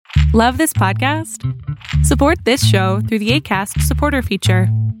Love this podcast? Support this show through the Acast supporter feature.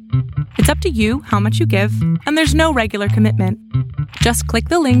 It's up to you how much you give, and there's no regular commitment. Just click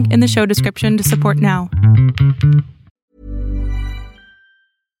the link in the show description to support now.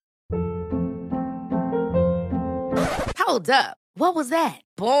 Hold up. What was that?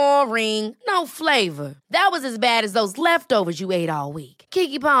 Boring. No flavor. That was as bad as those leftovers you ate all week.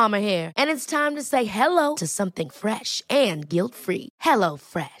 Keke Palmer here, and it's time to say hello to something fresh and guilt-free. Hello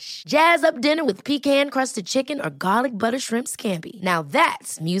Fresh. Jazz up dinner with pecan-crusted chicken or garlic butter shrimp scampi. Now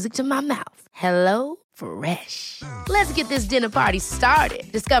that's music to my mouth. Hello Fresh. Let's get this dinner party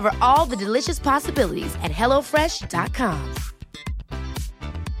started. Discover all the delicious possibilities at hellofresh.com.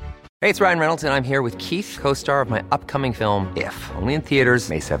 Hey, it's Ryan Reynolds, and I'm here with Keith, co-star of my upcoming film, If, only in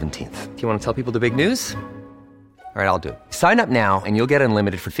theaters May 17th. Do you want to tell people the big news? All right, I'll do it. Sign up now and you'll get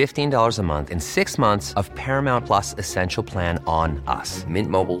unlimited for $15 a month and 6 months of Paramount Plus Essential Plan on us.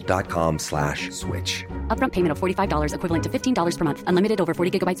 MintMobile.com/switch. Upfront payment of $45 equivalent to $15 per month. Unlimited over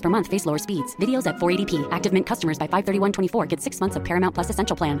 40 gigabytes per month. Face lower speeds. Videos at 480p. Active Mint customers by 531.24 get 6 months of Paramount Plus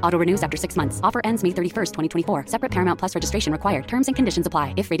Essential Plan. Auto renews after 6 months. Offer ends May 31st, 2024. Separate Paramount Plus registration required. Terms and conditions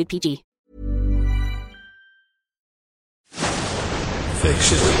apply if rated PG.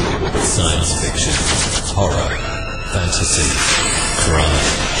 Fiction, science fiction, horror, fantasy, crime,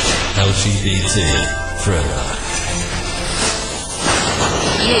 LGBT, thriller.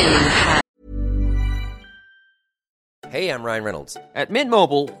 Hey, I'm Ryan Reynolds. At Mint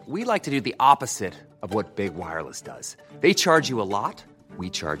Mobile, we like to do the opposite of what Big Wireless does. They charge you a lot,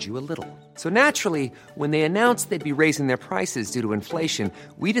 we charge you a little. So naturally, when they announced they'd be raising their prices due to inflation,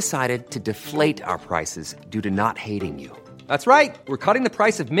 we decided to deflate our prices due to not hating you. That's right. We're cutting the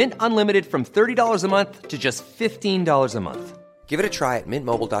price of Mint Unlimited from $30 a month to just $15 a month. Give it a try at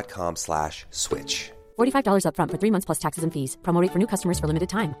mintmobile.com/switch. $45 upfront for 3 months plus taxes and fees. Promo rate for new customers for limited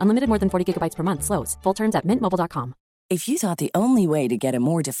time. Unlimited more than 40 gigabytes per month. Slows full terms at mintmobile.com. If you thought the only way to get a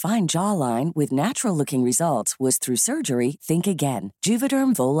more defined jawline with natural-looking results was through surgery, think again.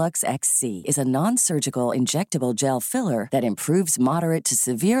 Juvederm Volux XC is a non-surgical injectable gel filler that improves moderate to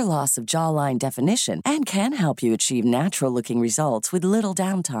severe loss of jawline definition and can help you achieve natural-looking results with little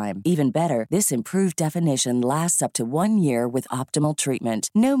downtime. Even better, this improved definition lasts up to 1 year with optimal treatment.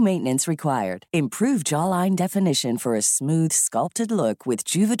 No maintenance required. Improve jawline definition for a smooth, sculpted look with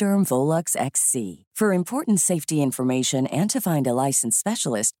Juvederm Volux XC. For important safety information and to find a licensed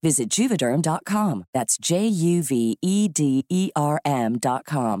specialist, visit Juvederm.com. That's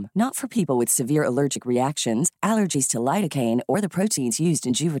JUVEDERM.com. Not for people with severe allergic reactions, allergies to lidocaine, or the proteins used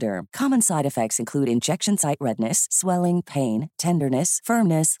in Juvederm. Common side effects include injection site redness, swelling, pain, tenderness,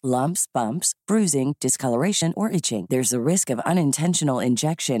 firmness, lumps, bumps, bruising, discoloration, or itching. There's a risk of unintentional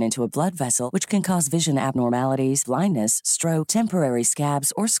injection into a blood vessel, which can cause vision abnormalities, blindness, stroke, temporary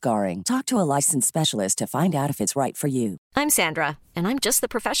scabs, or scarring. Talk to a licensed specialist to find out if it's right for you. I'm Sandra, and I'm just the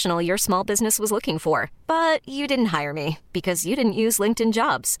professional your small business was looking for. But you didn't hire me because you didn't use LinkedIn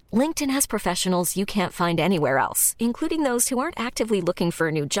Jobs. LinkedIn has professionals you can't find anywhere else, including those who aren't actively looking for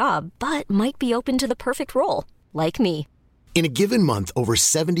a new job, but might be open to the perfect role, like me. In a given month, over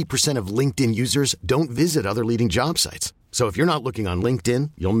 70% of LinkedIn users don't visit other leading job sites. So if you're not looking on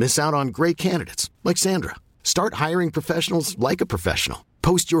LinkedIn, you'll miss out on great candidates like Sandra. Start hiring professionals like a professional.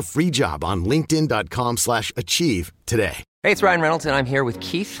 Post your free job on linkedin.com/achieve today. Hey, it's Ryan Reynolds, and I'm here with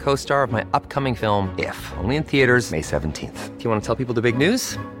Keith, co-star of my upcoming film, If, only in theaters May 17th. Do you want to tell people the big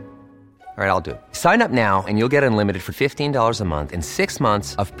news? All right, I'll do it. Sign up now and you'll get unlimited for $15 a month and 6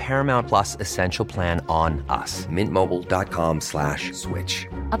 months of Paramount Plus Essential Plan on us. MintMobile.com/switch.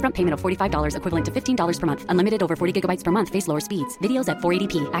 Upfront payment of $45 equivalent to $15 per month. Unlimited over 40 gigabytes per month. Face lower speeds. Videos at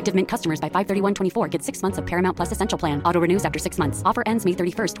 480p. Active Mint customers by 531.24 get 6 months of Paramount Plus Essential Plan. Auto renews after 6 months. Offer ends May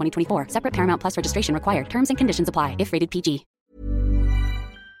 31st, 2024. Separate Paramount Plus registration required. Terms and conditions apply if rated PG.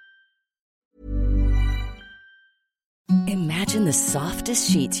 Imagine the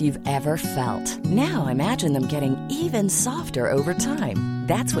softest sheets you've ever felt. Now imagine them getting even softer over time.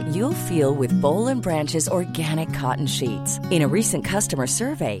 That's what you'll feel with Boll & Branch's organic cotton sheets. In a recent customer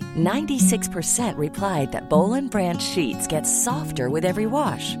survey, 96% replied that Boll & Branch sheets get softer with every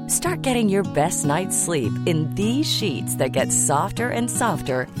wash. Start getting your best night's sleep in these sheets that get softer and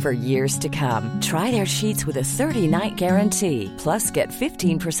softer for years to come. Try their sheets with a 30-night guarantee. Plus, get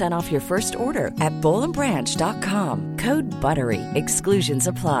 15% off your first order at BollandBranch.com. Code BUTTERY. Exclusions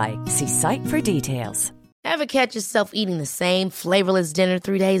apply. See site for details. Ever catch yourself eating the same flavorless dinner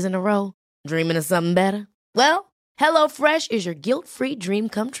 3 days in a row? Dreaming of something better? Well, HelloFresh is your guilt-free dream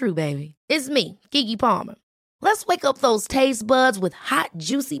come true, baby. It's me, Keke Palmer. Let's wake up those taste buds with hot,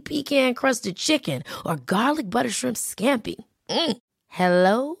 juicy pecan-crusted chicken or garlic butter shrimp scampi.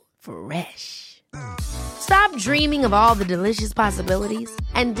 Hello Fresh. Stop dreaming of all the delicious possibilities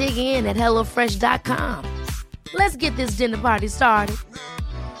and dig in at HelloFresh.com. Let's get this dinner party started.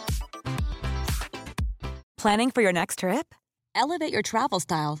 Planning for your next trip? Elevate your travel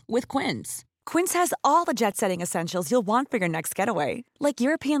style with Quince. Quince has all the jet-setting essentials you'll want for your next getaway, like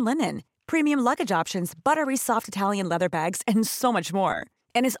European linen, premium luggage options, buttery soft Italian leather bags, and so much more.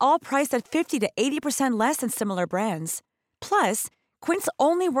 And is all priced at 50 to 80% less than similar brands. Plus, Quince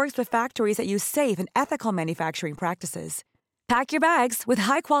only works with factories that use safe and ethical manufacturing practices. Pack your bags with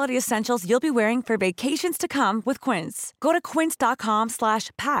high-quality essentials you'll be wearing for vacations to come with Quince. Go to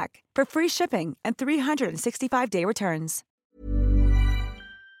quince.com/pack for free shipping and 365-day returns.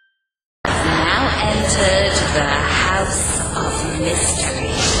 Now entered the House of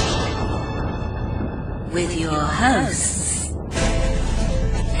Mystery with your hosts,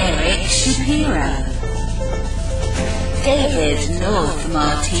 Eric Shapiro, David North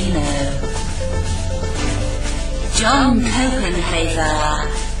Martino, John Copenhaver,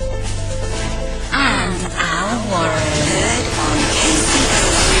 and Al Warren. Heard on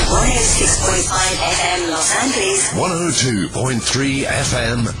KCOW 106.5 FM Los Angeles, 102.3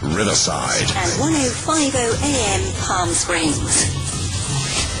 FM Riverside, and 105.0 AM Palm Springs.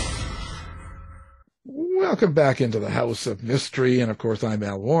 Welcome back into the House of Mystery, and of course I'm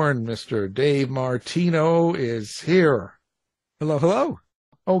Al Warren. Mr. Dave Martino is here. Hello, hello.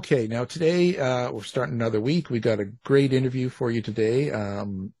 Okay, now today we're starting another week. We got a great interview for you today.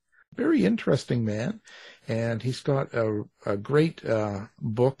 Very interesting man, and he's got a great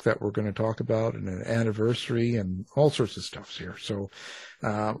book that we're going to talk about, and an anniversary, and all sorts of stuff here. So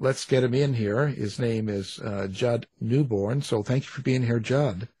let's get him in here. His name is Judd Newborn. So thank you for being here,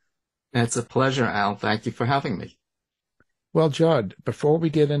 Judd. It's a pleasure, Al. Thank you for having me. Well, Judd, before we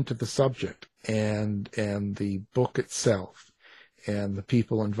get into the subject and the book itself and the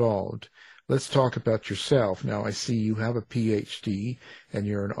people involved, let's talk about yourself. Now, I see you have a PhD and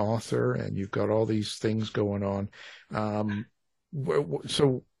you're an author and you've got all these things going on.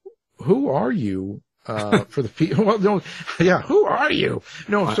 So who are you? For the people, well, no, yeah, who are you?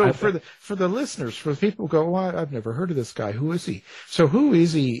 No, so for the listeners, for the people who go, well, I've never heard of this guy. Who is he? So who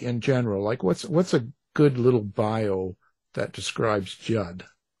is he in general? Like, what's a good little bio that describes Judd?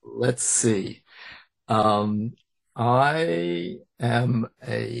 Let's see. I am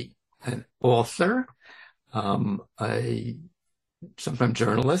an author, sometimes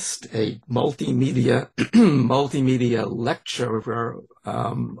journalist, a multimedia lecturer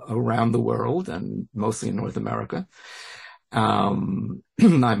around the world, and mostly in North America. I'm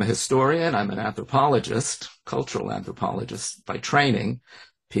a historian. I'm an anthropologist, cultural anthropologist by training,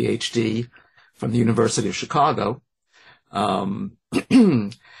 PhD from the University of Chicago. What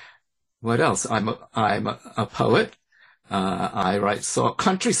else? I'm a poet. I write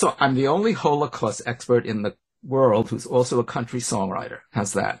country song. I'm the only Holocaust expert in the world who's also a country songwriter.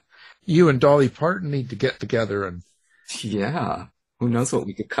 How's that? You and Dolly Parton need to get together and. Yeah. Who knows what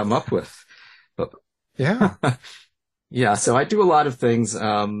we could come up with? But yeah. Yeah. So I do a lot of things.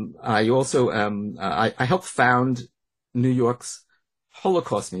 I also I helped found New York's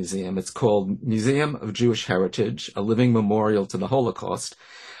Holocaust Museum. It's called Museum of Jewish Heritage, a living memorial to the Holocaust.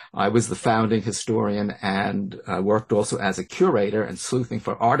 I was the founding historian and worked also as a curator, and sleuthing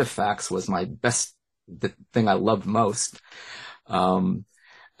for artifacts was the thing I loved most. And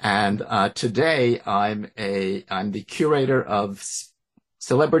today I'm the curator of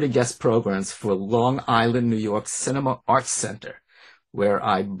celebrity guest programs for Long Island, New York Cinema Arts Center, where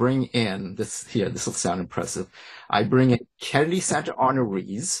I bring in this will sound impressive. I bring in Kennedy Center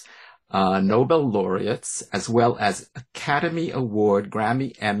honorees, Nobel laureates, as well as Academy Award,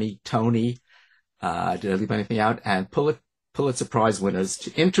 Grammy, Emmy, Tony, did I leave anything out? And Pulitzer Prize winners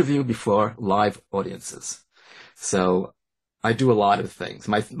to interview before live audiences. So I do a lot of things.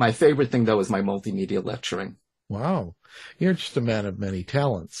 My favorite thing, though, is my multimedia lecturing. Wow. You're just a man of many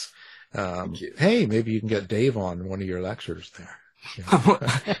talents. Thank you. Hey, maybe you can get Dave on one of your lectures there. Yeah.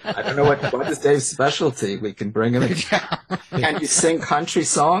 I don't know what is Dave's specialty. We can bring him in. Can you sing country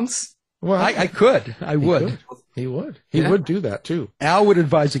songs? Well, I could. I would. He would. He would do that, too. Al would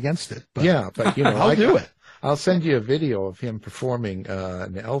advise against it. But yeah, but, you know. I'll do it. I'll send you a video of him performing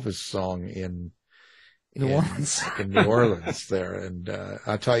an Elvis song in New Orleans there. And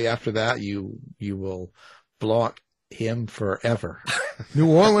I'll tell you, after that, you will blot him forever. New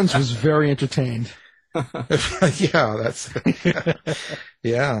Orleans was very entertained. Yeah, that's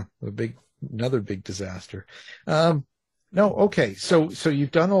another big disaster. No, okay. So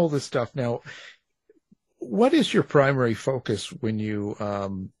you've done all this stuff. Now, what is your primary focus when you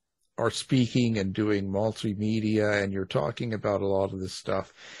are speaking and doing multimedia, and you're talking about a lot of this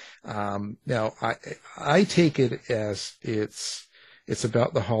stuff. Now, I take it as it's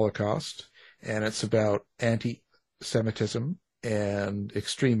about the Holocaust, and it's about anti-Semitism and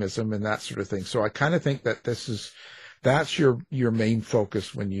extremism and that sort of thing. So I kind of think that that's your main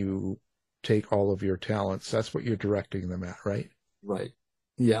focus when you take all of your talents. That's what you're directing them at, right? Right.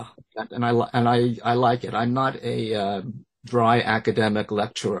 Yeah. And I like it. I'm not a dry academic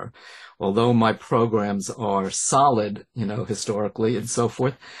lecturer, although my programs are solid, historically and so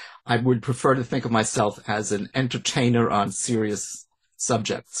forth. I would prefer to think of myself as an entertainer on serious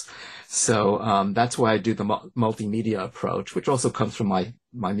subjects. So that's why I do the multimedia approach, which also comes from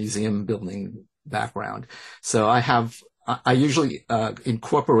my museum building background. So I usually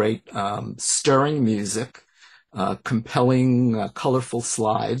incorporate stirring music, compelling, colorful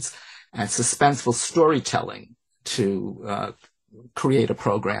slides, and suspenseful storytelling to create a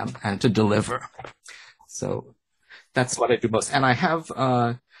program and to deliver. So that's what I do most. And I have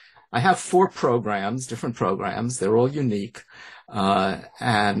 4 programs, different programs. They're all unique.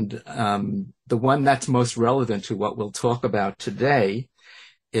 And the one that's most relevant to what we'll talk about today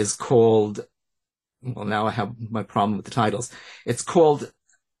is called, well, now I have my problem with the titles. It's called,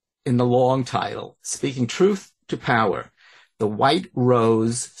 in the long title, Speaking Truth to Power, The White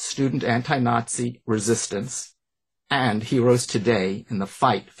Rose Student Anti-Nazi Resistance and Heroes Today in the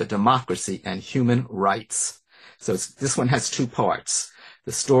Fight for Democracy and Human Rights. So this one has 2 parts.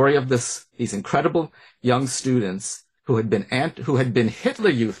 The story of these incredible young students who had been Hitler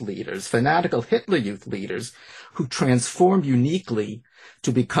Youth leaders, fanatical Hitler Youth leaders, who transformed uniquely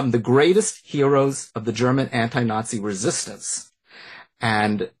to become the greatest heroes of the German anti-Nazi resistance.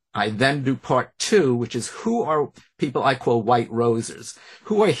 And I then do part 2, which is who are people I call white rosers,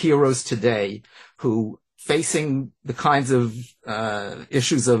 who are heroes today, who facing the kinds of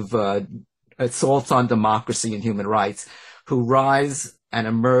issues of assaults on democracy and human rights, who rise and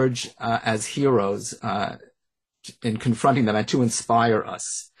emerge as heroes in confronting them and to inspire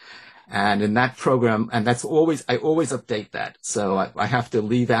us. And in that program, and I always update that. So I have to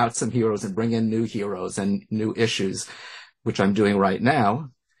leave out some heroes and bring in new heroes and new issues, which I'm doing right now,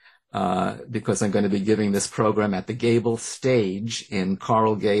 because I'm going to be giving this program at the Gable Stage in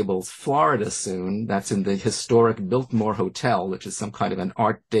Coral Gables, Florida soon. That's in the historic Biltmore Hotel, which is some kind of an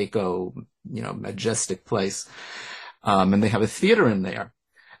Art Deco, majestic place. And they have a theater in there.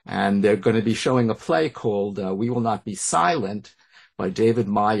 And they're going to be showing a play called We Will Not Be Silent by David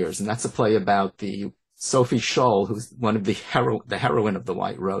Myers. And that's a play about the Sophie Scholl, who's one of the heroine of the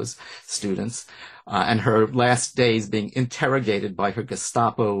White Rose students, and her last days being interrogated by her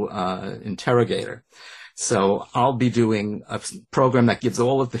Gestapo interrogator. So I'll be doing a program that gives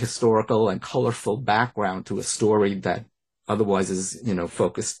all of the historical and colorful background to a story that otherwise is,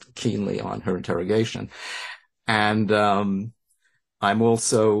 focused keenly on her interrogation. And I'm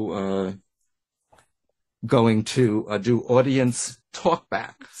also going to do audience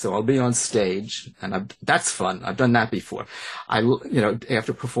talkback. So I'll be on stage, and that's fun. I've done that before.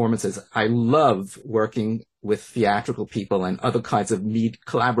 After performances, I love working with theatrical people and other kinds of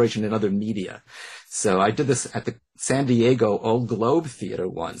collaboration in other media. So I did this at the San Diego Old Globe Theater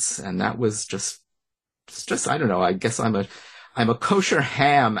once, and that was just I don't know. I guess I'm a kosher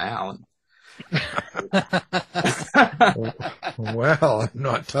ham, Alan. Well, I'm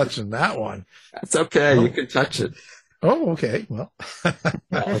not touching that one. That's okay. You can touch it. Oh, okay. Well,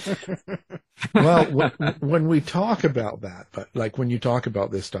 when we talk about that, but like when you talk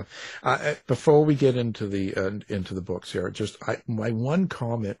about this stuff, before we get into the books here, my one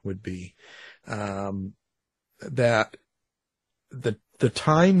comment would be that the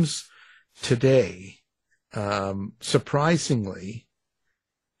times today, surprisingly,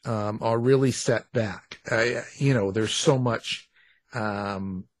 are really set back. There's so much,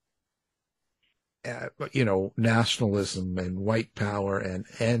 nationalism and white power and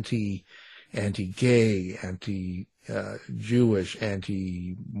anti-gay, anti-Jewish,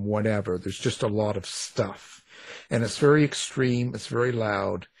 anti-whatever. There's just a lot of stuff. And it's very extreme. It's very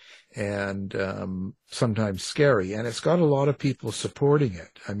loud and sometimes scary. And it's got a lot of people supporting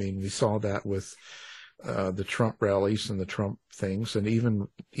it. I mean, we saw that with the Trump rallies and the Trump things, and even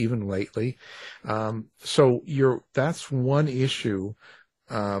lately. So that's one issue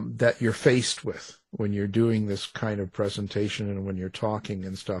that you're faced with when you're doing this kind of presentation and when you're talking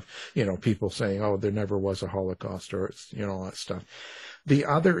and stuff. People saying, "Oh, there never was a Holocaust," or all that stuff. The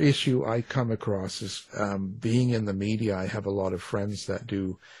other issue I come across is being in the media. I have a lot of friends that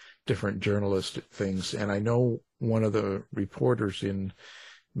do different journalistic things, and I know one of the reporters in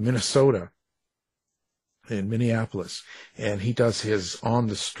Minnesota in Minneapolis, and he does his on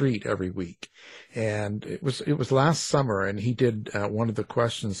the street every week. And it was last summer, and he did one of the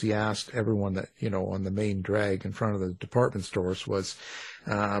questions he asked everyone that, on the main drag in front of the department stores was,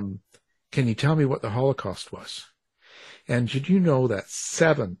 can you tell me what the Holocaust was? And did you know that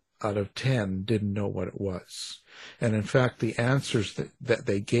 7 out of 10 didn't know what it was? And in fact, the answers that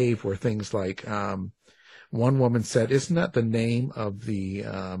they gave were things like, one woman said, isn't that the name of the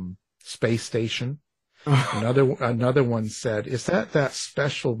space station? Another one said, is that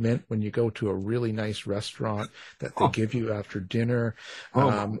special mint when you go to a really nice restaurant that they give you after dinner?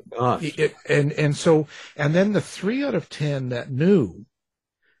 Oh my gosh. And then the 3 out of 10 that knew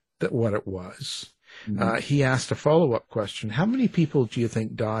that what it was, he asked a follow-up question. How many people do you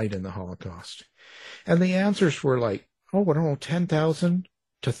think died in the Holocaust? And the answers were like, I don't know, 10,000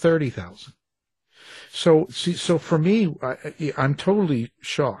 to 30,000. So for me, I'm totally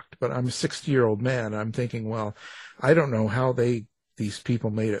shocked, but I'm a 60-year-old man. I'm thinking, well, I don't know how these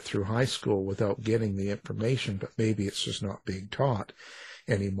people made it through high school without getting the information, but maybe it's just not being taught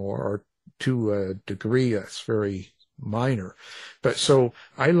anymore, or to a degree that's very minor. But so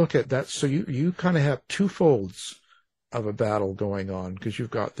I look at that. So you kind of have two folds of a battle going on, because you've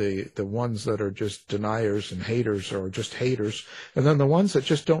got the ones that are just deniers and haters, or just haters, and then the ones that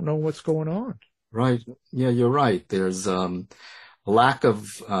just don't know what's going on. Right. Yeah, you're right. There's a lack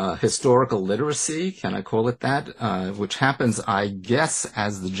of historical literacy, can I call it that, which happens, I guess,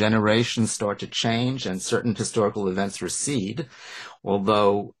 as the generations start to change and certain historical events recede,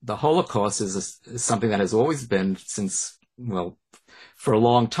 although the Holocaust is something that has always been since, well, for a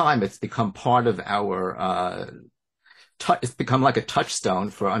long time. It's become part of our, it's become like a touchstone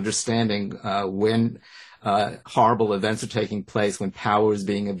for understanding when horrible events are taking place, when power is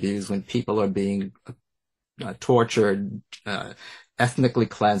being abused, when people are being tortured, ethnically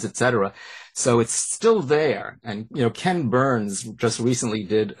cleansed, etc. So it's still there. And, Ken Burns just recently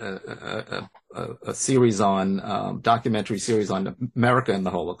did a series on, documentary series on America and the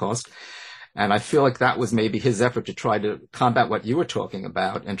Holocaust. And I feel like that was maybe his effort to try to combat what you were talking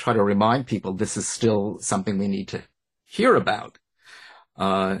about and try to remind people this is still something we need to hear about.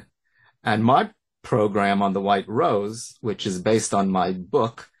 And my program on the White Rose, which is based on my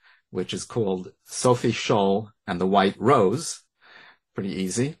book, which is called Sophie Scholl and the White Rose. Pretty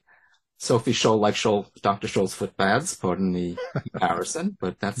easy. Sophie Scholl, like Dr. Scholl's foot baths, pardon the comparison,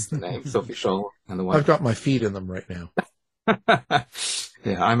 but that's the name, Sophie Scholl and the White Rose. I've got my feet in them right now.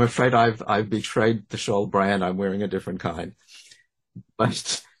 Yeah, I'm afraid I've betrayed the Scholl brand. I'm wearing a different kind.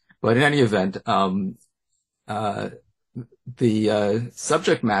 But in any event, the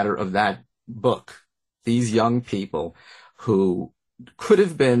subject matter of that book, these young people who could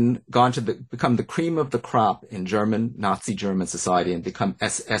have gone to become the cream of the crop in Nazi German society and become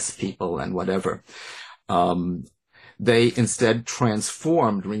SS people and whatever. They instead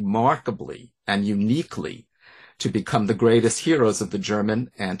transformed remarkably and uniquely to become the greatest heroes of the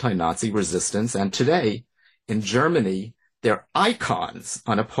German anti-Nazi resistance. And today in Germany, they're icons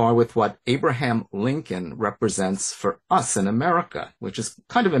on a par with what Abraham Lincoln represents for us in America, which is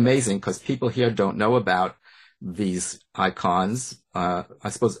kind of amazing because people here don't know about these icons. I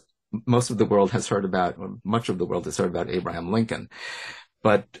suppose most of the world has heard about, or much of the world has heard about Abraham Lincoln.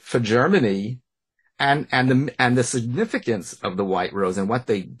 But for Germany and the significance of the White Rose and what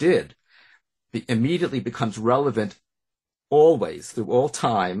they did immediately becomes relevant always, through all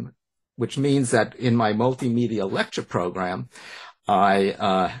time, which means that in my multimedia lecture program,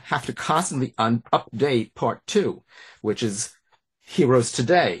 I have to constantly update part 2, which is Heroes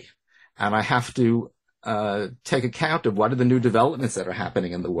Today. And I have to take account of what are the new developments that are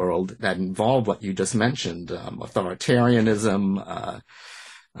happening in the world that involve what you just mentioned, authoritarianism,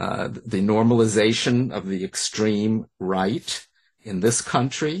 the normalization of the extreme right in this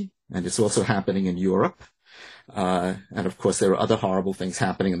country, and it's also happening in Europe. And of course, there are other horrible things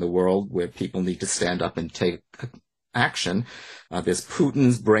happening in the world where people need to stand up and take action. There's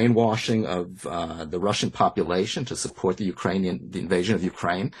Putin's brainwashing of the Russian population to support the invasion of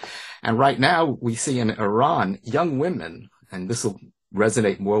Ukraine. And right now, we see in Iran, young women, and this will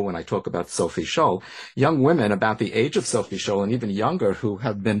resonate more when I talk about Sophie Scholl, young women about the age of Sophie Scholl and even younger who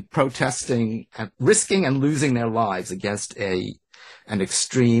have been protesting and risking and losing their lives against an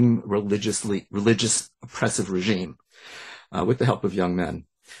extreme religious oppressive regime with the help of young men.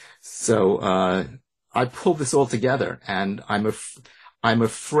 So I pulled this all together, and I'm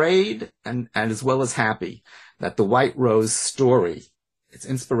afraid and as well as happy that the White Rose story, its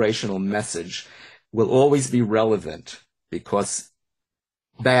inspirational message, will always be relevant, because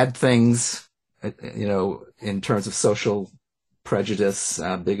bad things, in terms of social prejudice,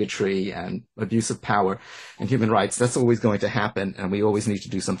 bigotry, and abuse of power and human rights. That's always going to happen, and we always need to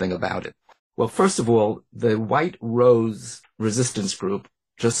do something about it. Well, first of all, the White Rose Resistance Group,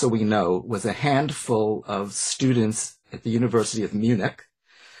 just so we know, was a handful of students at the University of Munich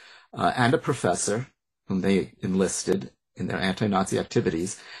and a professor whom they enlisted in their anti-Nazi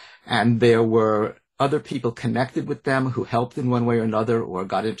activities. And there were other people connected with them who helped in one way or another or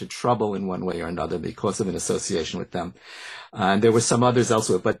got into trouble in one way or another because of an association with them. And there were some others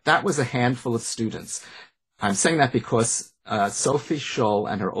elsewhere, but that was a handful of students. I'm saying that because Sophie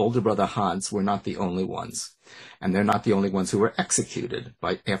Scholl and her older brother Hans were not the only ones. And they're not the only ones who were executed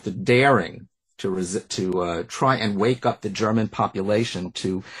after daring to try and wake up the German population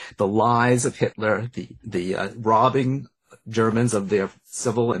to the lies of Hitler, the robbing Germans of their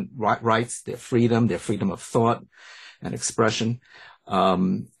civil and rights, their freedom of thought and expression,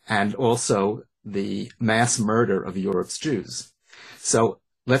 and also the mass murder of Europe's Jews. So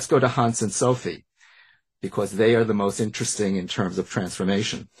let's go to Hans and Sophie, because they are the most interesting in terms of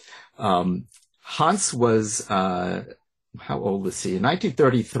transformation. Hans was, how old was he? In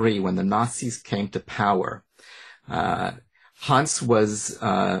 1933, when the Nazis came to power, Hans was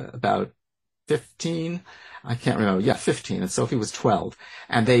about 15. I can't remember. Yeah, 15, and Sophie was 12.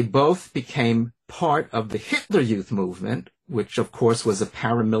 And they both became part of the Hitler Youth movement, which, of course, was a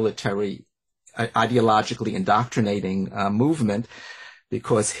paramilitary, ideologically indoctrinating movement,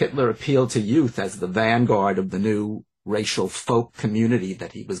 because Hitler appealed to youth as the vanguard of the new racial folk community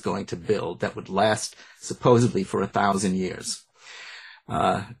that he was going to build that would last supposedly for 1,000 years.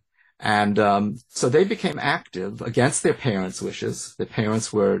 So they became active against their parents' wishes. Their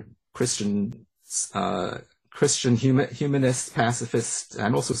parents were Christian humanists, pacifists,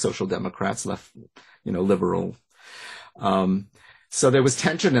 and also social democrats, liberal. So there was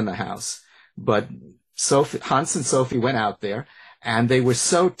tension in the house, but Hans and Sophie went out there, and they were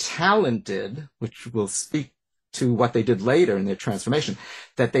so talented, which will speak to what they did later in their transformation,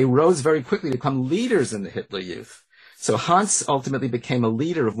 that they rose very quickly to become leaders in the Hitler Youth. So Hans ultimately became a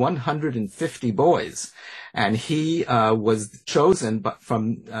leader of 150 boys, and he was chosen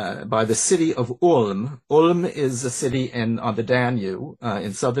by the city of Ulm. Ulm is a city on the Danube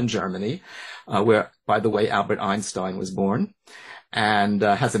in southern Germany, where, by the way, Albert Einstein was born, and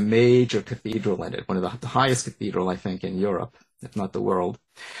has a major cathedral in it, one of the highest cathedral, I think, in Europe, if not the world.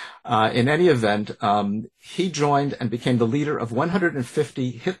 In any event, he joined and became the leader of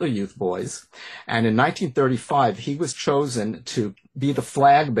 150 Hitler Youth boys. And in 1935, he was chosen to be the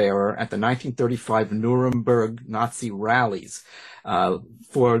flag bearer at the 1935 Nuremberg Nazi rallies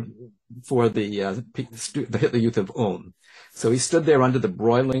for the Hitler Youth of Ulm. So he stood there under the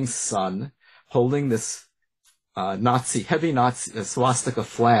broiling sun, holding this heavy Nazi swastika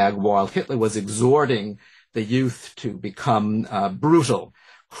flag, while Hitler was exhorting the youth to become brutal,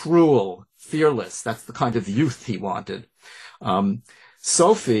 cruel, fearless. That's the kind of youth he wanted.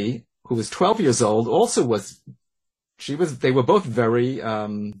 Sophie, who was 12 years old, also they were both very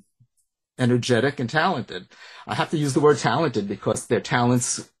energetic and talented. I have to use the word talented because their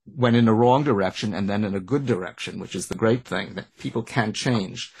talents went in a wrong direction and then in a good direction, which is the great thing, that people can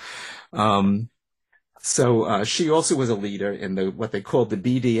change. So she also was a leader in what they called the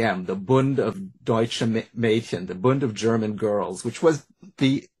BDM, the Bund of Deutsche Mädchen, the Bund of German Girls, which was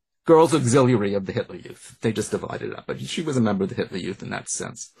the girls' auxiliary of the Hitler Youth. They just divided it up, but she was a member of the Hitler Youth in that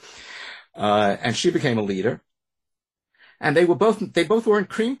sense. And she became a leader. And they both weren't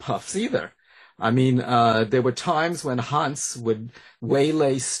cream puffs either. I mean, there were times when Hans would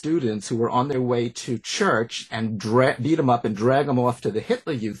waylay students who were on their way to church and beat them up and drag them off to the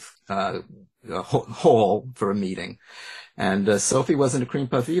Hitler Youth hall for a meeting. And Sophie wasn't a cream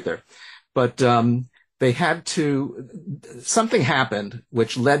puff either. But something happened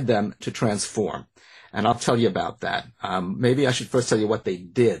which led them to transform. And I'll tell you about that. Maybe I should first tell you what they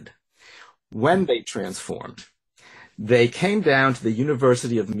did. When they transformed, they came down to the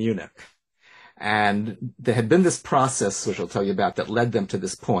University of Munich. And there had been this process, which I'll tell you about, that led them to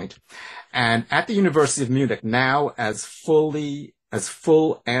this point. And at the University of Munich, now as full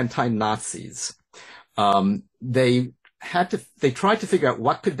anti-Nazis, they tried to figure out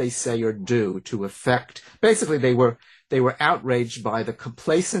what could they say or do to affect. Basically, they were outraged by the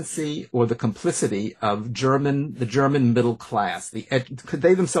complacency or the complicity of the German middle class.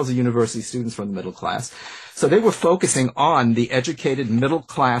 They themselves are university students from the middle class. So they were focusing on the educated middle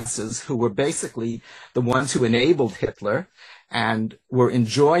classes who were basically the ones who enabled Hitler and were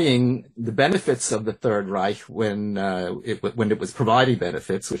enjoying the benefits of the Third Reich when it was providing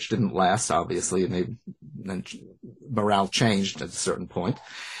benefits, which didn't last, obviously, and morale changed at a certain point.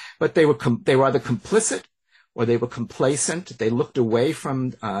 But they were either complicit or they were complacent. They looked away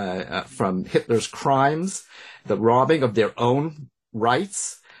from Hitler's crimes, the robbing of their own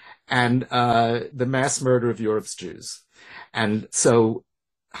rights, and the mass murder of Europe's Jews. And so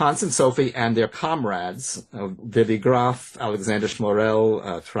Hans and Sophie and their comrades, Willy Graf, Alexander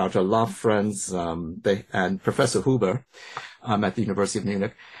Schmorell, Frauter Loffrens, and Professor Huber at the University of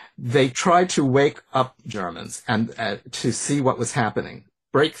Munich, they tried to wake up Germans and to see what was happening.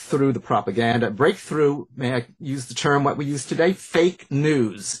 Break through the propaganda, break through, may I use the term what we use today, fake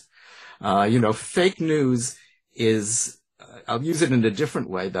news. Fake news is, I'll use it in a different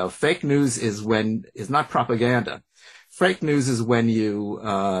way though. Fake news is not propaganda. Fake news is when you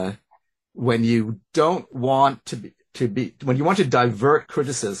don't want when you want to divert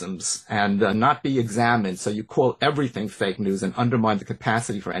criticisms and not be examined, so you call everything fake news and undermine the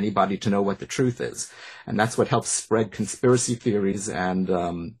capacity for anybody to know what the truth is. And that's what helps spread conspiracy theories and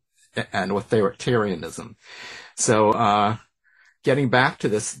authoritarianism. So, getting back to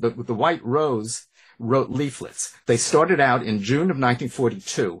this, the White Rose wrote leaflets. They started out in June of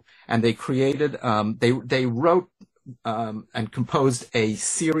 1942, and they created, they wrote and composed a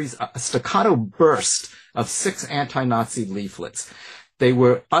staccato burst of 6 anti-Nazi leaflets. They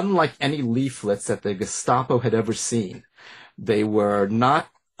were unlike any leaflets that the Gestapo had ever seen. They were not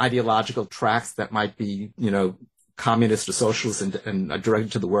ideological tracts that might be, communist or socialist and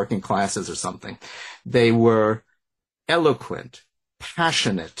directed to the working classes or something. They were eloquent,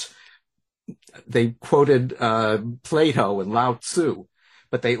 passionate. They quoted Plato and Lao Tzu,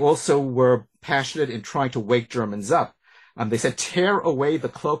 but they also were passionate in trying to wake Germans up. They said, tear away the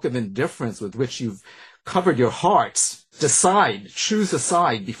cloak of indifference with which you've covered your hearts. Decide, choose a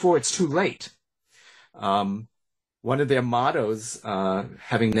side before it's too late. One of their mottos,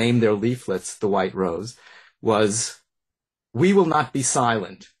 having named their leaflets the White Rose, was, we will not be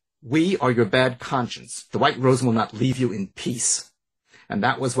silent. We are your bad conscience. The White Rose will not leave you in peace. And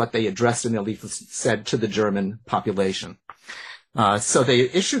that was what they addressed in their leaflets, said to the German population. So they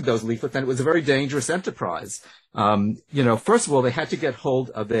issued those leaflets, and it was a very dangerous enterprise. First of all, they had to get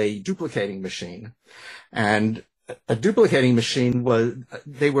hold of a duplicating machine. And a duplicating machine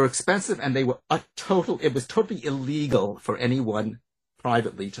they were expensive, and it was totally illegal for anyone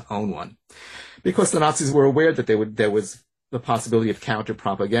privately to own one. Because the Nazis were aware that there was the possibility of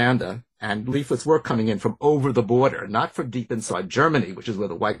counter-propaganda, and leaflets were coming in from over the border, not from deep inside Germany, which is where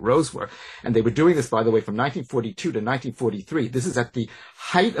the White Rose were. And they were doing this, by the way, from 1942 to 1943. This is at the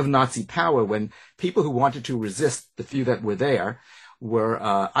height of Nazi power, when people who wanted to resist, the few that were there, were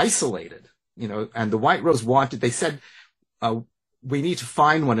isolated. And the White Rose they said, we need to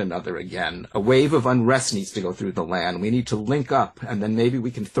find one another again. A wave of unrest needs to go through the land. We need to link up, and then maybe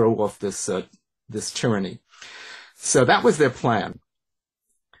we can throw off this tyranny. So that was their plan.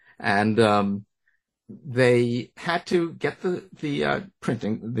 And they had to get the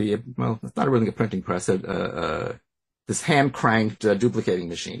printing, it's not really a printing press, this hand-cranked duplicating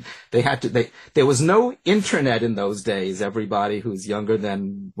machine. There was no internet in those days, everybody who's younger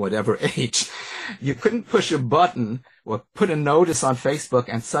than whatever age. You couldn't push a button or put a notice on Facebook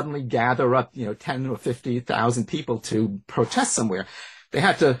and suddenly gather up, 10 or 50,000 people to protest somewhere. They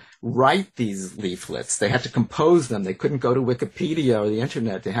had to write these leaflets. They had to compose them. They couldn't go to Wikipedia or the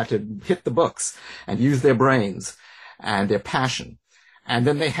internet. They had to hit the books and use their brains and their passion. And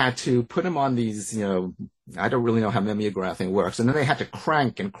then they had to put them on these, I don't really know how mimeographing works. And then they had to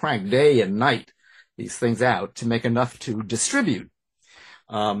crank day and night these things out to make enough to distribute.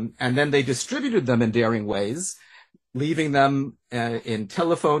 And then they distributed them in daring ways, leaving them in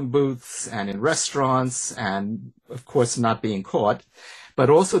telephone booths and in restaurants, and of course not being caught. But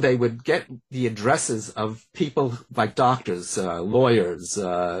also they would get the addresses of people like doctors, lawyers,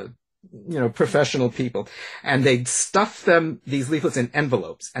 professional people, and they'd stuff these leaflets in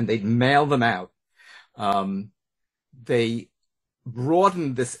envelopes, and they'd mail them out. They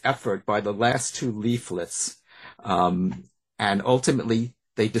broadened this effort by the last 2 leaflets, and ultimately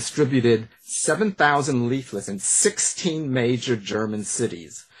they distributed 7,000 leaflets in 16 major German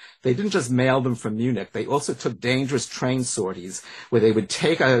cities. They didn't just mail them from Munich. They also took dangerous train sorties where they would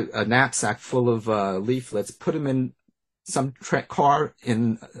take a knapsack full of leaflets, put them in some car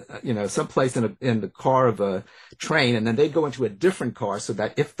in, someplace in the car of a train, and then they'd go into a different car so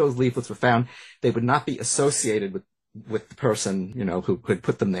that if those leaflets were found, they would not be associated with the person, who could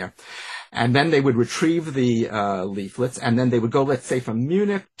put them there. And then they would retrieve the leaflets, and then they would go, let's say, from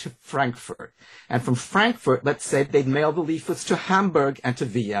Munich to Frankfurt. And from Frankfurt, let's say, they'd mail the leaflets to Hamburg and to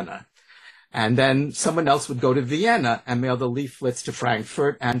Vienna. And then someone else would go to Vienna and mail the leaflets to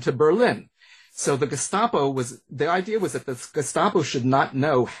Frankfurt and to Berlin. So the idea was that the Gestapo should not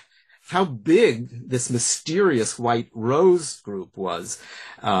know how big this mysterious White Rose group was,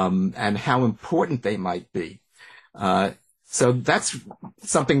 and how important they might be. So that's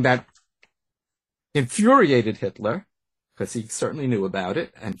something that infuriated Hitler, because he certainly knew about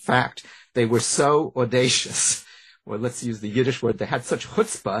it. In fact, they were so audacious, or let's use the Yiddish word, they had such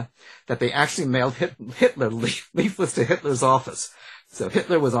chutzpah that they actually mailed Hitler leaflets to Hitler's office. So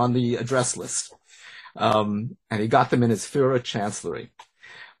Hitler was on the address list. And he got them in his Führer chancellery.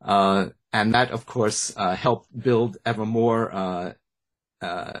 And that, of course, helped build ever more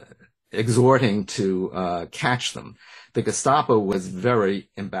exhorting to catch them. The Gestapo was very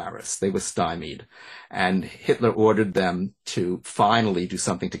embarrassed. They were stymied. And Hitler ordered them to finally do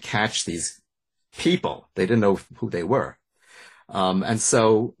something to catch these people. They didn't know who they were. And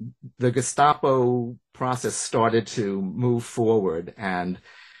so the Gestapo process started to move forward, and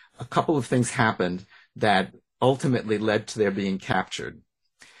a couple of things happened that ultimately led to their being captured.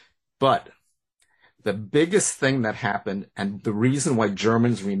 But the biggest thing that happened, and the reason why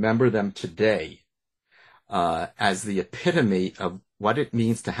Germans remember them today as the epitome of what it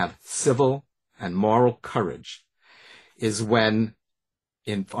means to have civil and moral courage, is when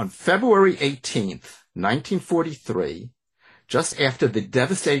on February 18th, 1943, just after the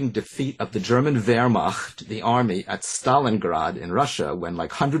devastating defeat of the German Wehrmacht, the army, at Stalingrad in Russia, when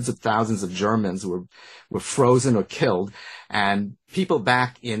like hundreds of thousands of Germans were frozen or killed, and people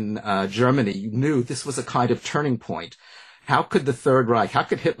back in Germany knew this was a kind of turning point. How could the Third Reich, how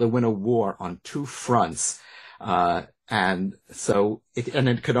could Hitler win a war on two fronts? And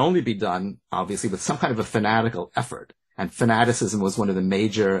it could only be done, obviously, with some kind of a fanatical effort. And fanaticism was one of the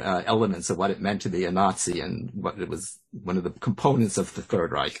major elements of what it meant to be a Nazi, and what it was one of the components of the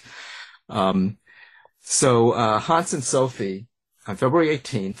Third Reich. So Hans and Sophie, on February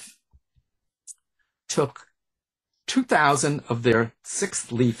 18th, took 2,000 of their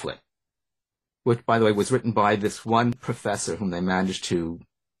sixth leaflet, which, by the way, was written by this one professor whom they managed to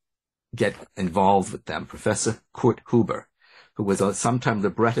get involved with them, Professor Kurt Huber, who was sometime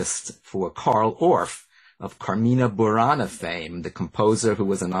librettist for Karl Orff of Carmina Burana fame, the composer who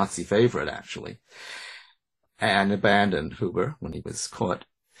was a Nazi favorite, actually, and abandoned Huber when he was caught.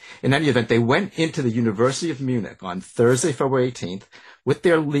 In any event, they went into the University of Munich on Thursday, February 18th, with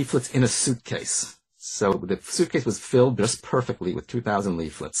their leaflets in a suitcase. So the suitcase was filled just perfectly with 2,000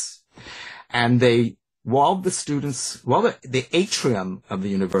 leaflets. And while the atrium of the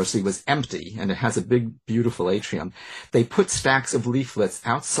university was empty, and it has a big, beautiful atrium, they put stacks of leaflets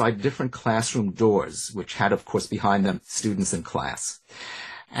outside different classroom doors, which had, of course, behind them students in class.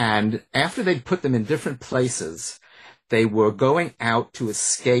 And after they'd put them in different places, they were going out to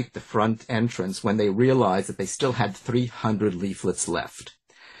escape the front entrance when they realized that they still had 300 leaflets left.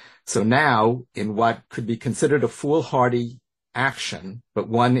 So now, in what could be considered a foolhardy action, but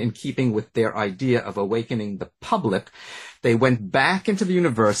one in keeping with their idea of awakening the public, they went back into the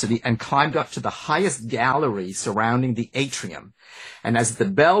university and climbed up to the highest gallery surrounding the atrium. And as the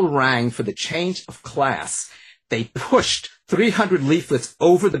bell rang for the change of class, they pushed 300 leaflets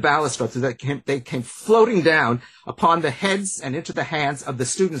over the balustrade so that they came floating down upon the heads and into the hands of the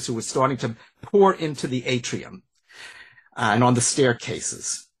students who were starting to pour into the atrium and on the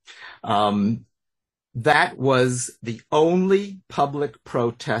staircases. That was the only public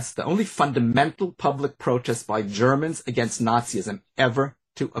protest, the only fundamental public protest by Germans against Nazism ever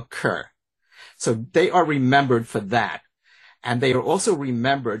to occur. So they are remembered for that. And they are also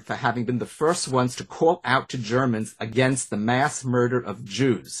remembered for having been the first ones to call out to Germans against the mass murder of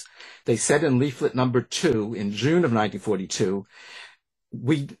Jews. They said in leaflet number 2 in June of 1942,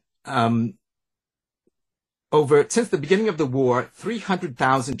 since the beginning of the war,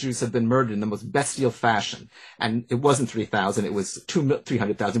 300,000 Jews have been murdered in the most bestial fashion. And it wasn't 3,000, it was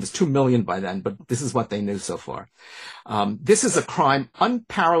 300,000. It was 2 million by then, but this is what they knew so far. This is a crime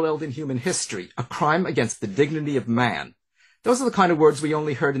unparalleled in human history, a crime against the dignity of man. Those are the kind of words we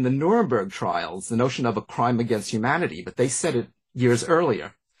only heard in the Nuremberg trials, the notion of a crime against humanity, but they said it years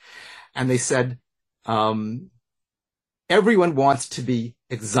earlier. And they said, everyone wants to be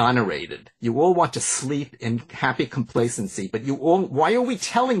exonerated. You all want to sleep in happy complacency, but why are we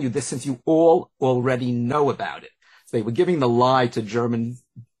telling you this since you all already know about it? So they were giving the lie to German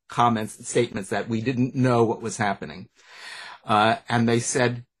comments and statements that we didn't know what was happening. And they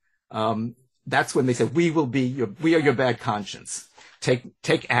said, that's when they said, we are your bad conscience.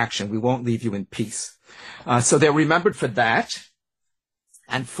 Take action. We won't leave you in peace. So they're remembered for that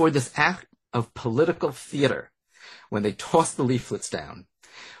and for this act of political theater when they tossed the leaflets down.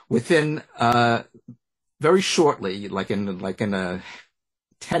 Within very shortly, like in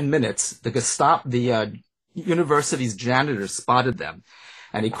 10 minutes, the university's janitor spotted them,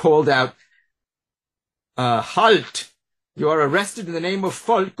 And he called out, Halt! You are arrested in the name of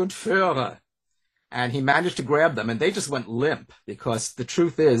Volk und Führer. And he managed to grab them, and they just went limp, because the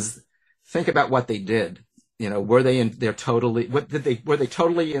truth is, think about what they did. Were they totally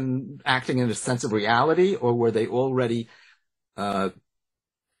acting in a sense of reality, or were they already,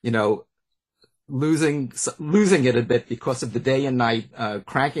 losing it a bit because of the day and night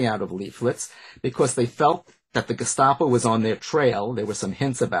cranking out of leaflets, because they felt that the Gestapo was on their trail. There were some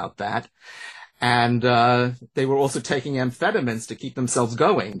hints about that. And they were also taking amphetamines to keep themselves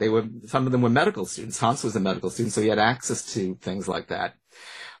going. Some of them were medical students. Hans was a medical student, so he had access to things like that.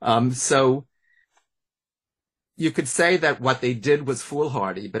 So you could say that what they did was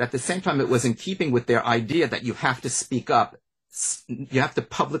foolhardy, but at the same time, it was in keeping with their idea that you have to speak up. You have to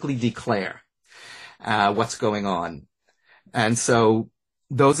publicly declare what's going on. And so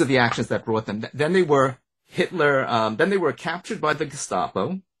those are the actions that brought them. Then they were captured by the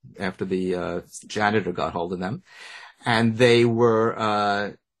Gestapo after the janitor got hold of them, and they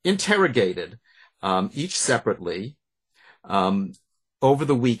were interrogated, each separately, over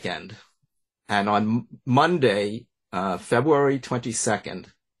the weekend. And on Monday, February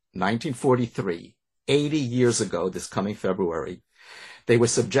 22nd, 1943, 80 years ago, this coming February, they were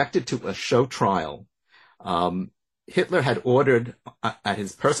subjected to a show trial. Hitler had ordered, at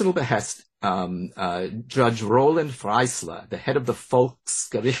his personal behest, Judge Roland Freisler, the head of the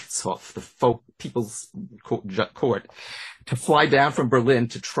Volksgerichtshof, the People's Court, to fly down from Berlin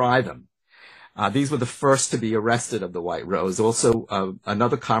to try them. These were the first to be arrested of the White Rose. Also,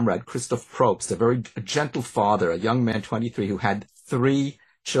 another comrade, Christoph Probst, a gentle father, a young man, 23, who had 3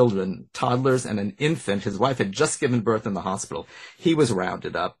 children, toddlers and an infant. His wife had just given birth in the hospital. He was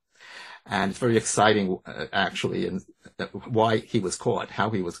rounded up. And it's very exciting, actually, and why he was caught, how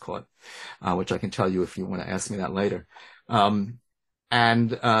he was caught, which I can tell you if you want to ask me that later.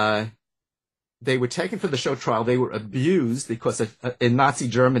 They were taken for the show trial. They were abused because in Nazi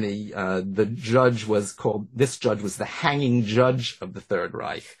Germany, this judge was the hanging judge of the Third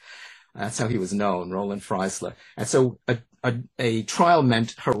Reich. That's how he was known, Roland Freisler. And so a trial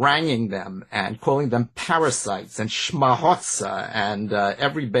meant haranguing them and calling them parasites and schmarotzer and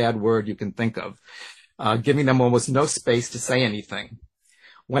every bad word you can think of, giving them almost no space to say anything.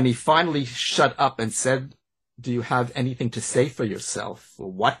 When he finally shut up and said, "Do you have anything to say for yourself?"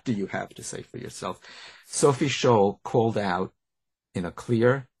 Or "What do you have to say for yourself?" Sophie Scholl called out in a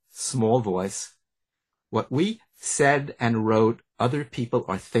clear, small voice, "What we said and wrote, other people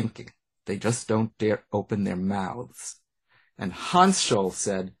are thinking. They just don't dare open their mouths." And Hans Scholl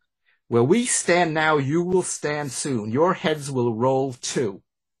said, "Where we stand now, you will stand soon. Your heads will roll too."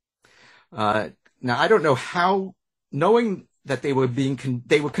 Now, I don't know how, knowing that they were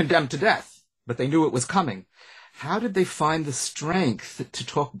condemned to death, but they knew it was coming. How did they find the strength to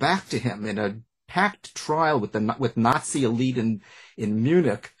talk back to him in a packed trial with Nazi elite in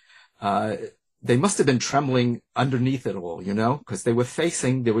Munich? They must have been trembling underneath it all, because they were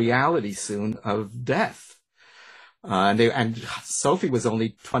facing the reality soon of death. And Sophie was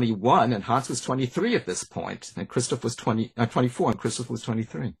only 21, and Hans was 23 at this point, and Christoph was 24, and Christoph was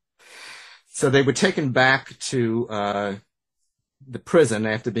 23. So they were taken back to the prison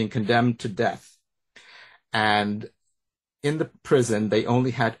after being condemned to death. And in the prison, they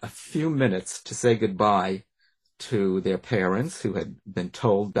only had a few minutes to say goodbye to their parents, who had been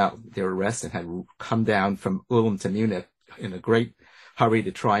told about their arrest and had come down from Ulm to Munich in a great hurry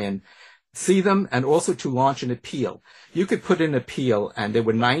to try and see them, and also to launch an appeal. You could put in an appeal, and there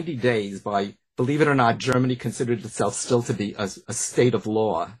were 90 days by, believe it or not, Germany considered itself still to be a state of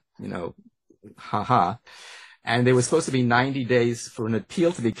law, And there was supposed to be 90 days for an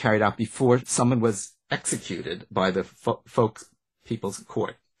appeal to be carried out before someone was executed by the People's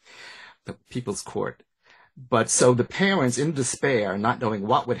Court. But so the parents, in despair, not knowing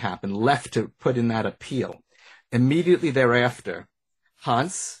what would happen, left to put in that appeal. Immediately thereafter,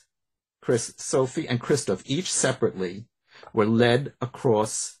 Hans, Sophie, and Christoph, each separately, were led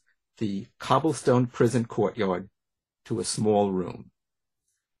across the cobblestone prison courtyard to a small room.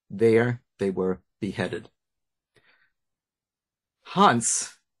 There they were beheaded.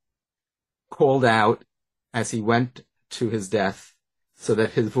 Hans called out as he went to his death so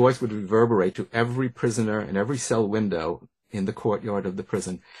that his voice would reverberate to every prisoner in every cell window in the courtyard of the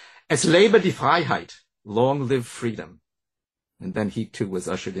prison. "Es lebe die Freiheit! Long live freedom!" And then he too was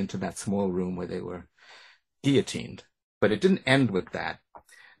ushered into that small room where they were guillotined. But it didn't end with that.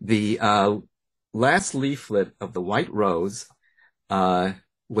 The last leaflet of the White Rose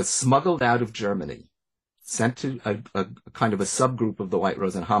was smuggled out of Germany, sent to a kind of a subgroup of the White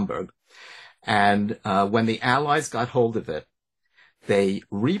Rose in Hamburg. And when the Allies got hold of it, They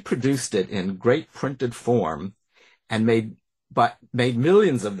reproduced it in great printed form and made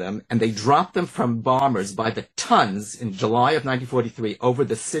millions of them, and they dropped them from bombers by the tons in July of 1943 over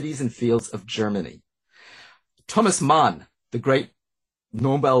the cities and fields of Germany. Thomas Mann, the great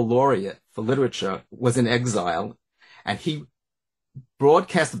Nobel laureate for literature, was in exile, and he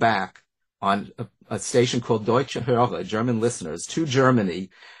broadcast back on a station called Deutsche Hörer, German listeners, to Germany,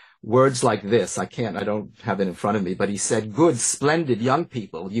 words like this. I don't have it in front of me, but he said, "Good, splendid young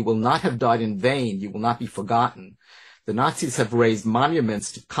people, you will not have died in vain, you will not be forgotten. The Nazis have raised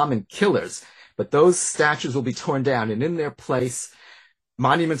monuments to common killers, but those statues will be torn down, and in their place,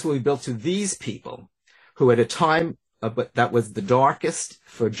 monuments will be built to these people who at a time that was the darkest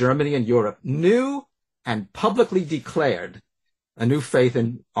for Germany and Europe, knew and publicly declared a new faith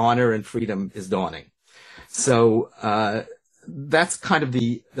in honor and freedom is dawning." So that's kind of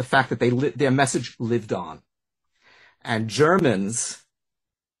the fact that their message lived on. And Germans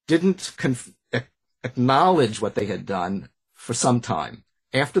didn't acknowledge what they had done for some time.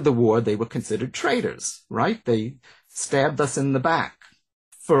 After the war, they were considered traitors, right? They stabbed us in the back.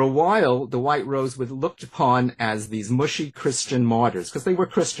 For a while, the White Rose was looked upon as these mushy Christian martyrs, because they were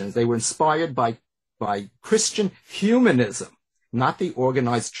Christians. They were inspired by Christian humanism, not the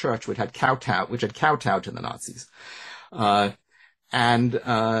organized church which had kowtowed to the Nazis.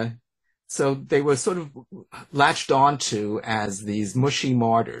 So they were sort of latched onto as these mushy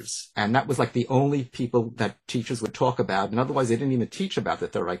martyrs. And that was like the only people that teachers would talk about. And otherwise, they didn't even teach about the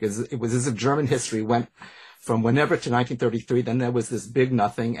Third Reich. It was as if German history went from whenever to 1933. Then there was this big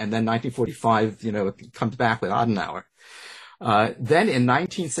nothing. And then 1945, it comes back with Adenauer. Then in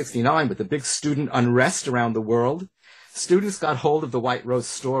 1969, with the big student unrest around the world, students got hold of the White Rose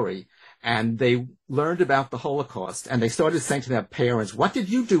story. And they learned about the Holocaust, and they started saying to their parents, "What did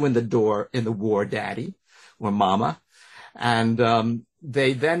you do in the war, Daddy or Mama?" And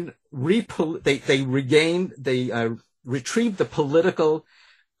they then retrieved the political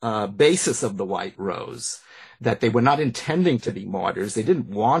basis of the White Rose, that they were not intending to be martyrs, they didn't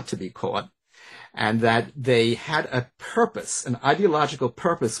want to be caught, and that they had a purpose, an ideological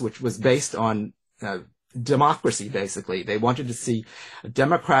purpose, which was based on democracy, basically. They wanted to see a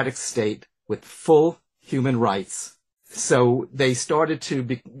democratic state with full human rights. So they started to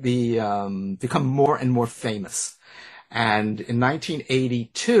become more and more famous. And in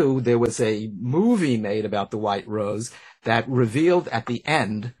 1982, there was a movie made about the White Rose that revealed at the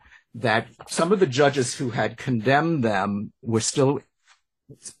end that some of the judges who had condemned them were still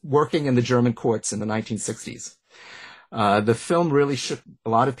working in the German courts in the 1960s. The film really shook a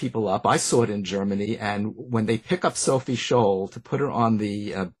lot of people up. I saw it in Germany, and when they pick up Sophie Scholl to put her on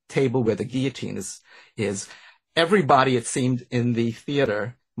the table where the guillotine is, everybody, it seemed, in the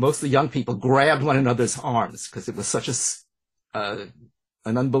theater, mostly young people, grabbed one another's arms because it was such an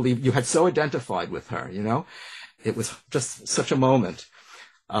unbelievable. You had so identified with her, It was just such a moment.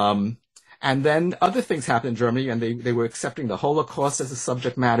 And then other things happened in Germany, and they were accepting the Holocaust as a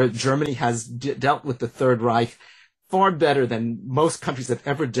subject matter. Germany has dealt with the Third Reich far better than most countries have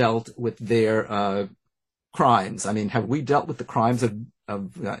ever dealt with their crimes. I mean, have we dealt with the crimes of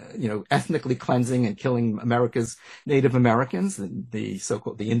ethnically cleansing and killing America's Native Americans, the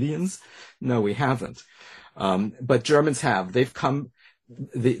so-called the Indians? No, we haven't. But Germans have. They've come.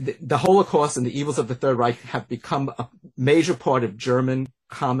 The Holocaust and the evils of the Third Reich have become a major part of German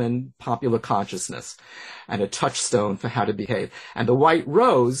common popular consciousness and a touchstone for how to behave. And the White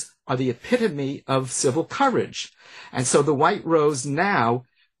Rose are the epitome of civil courage. And so the White Rose now,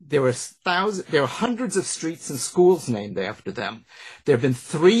 there are hundreds of streets and schools named after them. There have been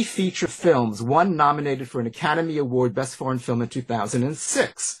 3 feature films, one nominated for an Academy Award Best Foreign Film in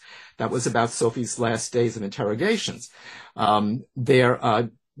 2006. That was about Sophie's last days of interrogations. There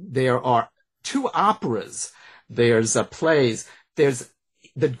are 2 operas. There's plays. There's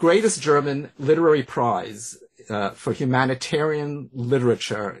the greatest German literary prize for humanitarian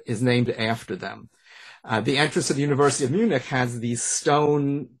literature is named after them. The entrance of the University of Munich has these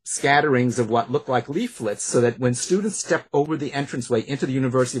stone scatterings of what look like leaflets, so that when students step over the entranceway into the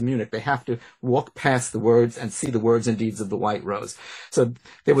University of Munich, they have to walk past the words and see the words and deeds of the White Rose. So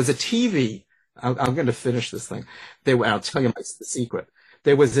there was a TV. I'm going to finish this thing. I'll tell you the secret.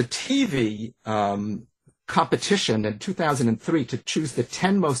 There was a TV competition in 2003 to choose the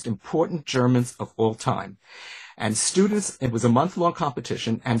 10 most important Germans of all time. And students, it was a month-long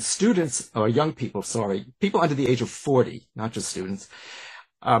competition, and students, or young people, people under the age of 40, not just students,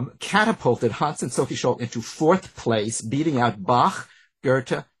 catapulted Hans and Sophie Scholl into 4th place, beating out Bach,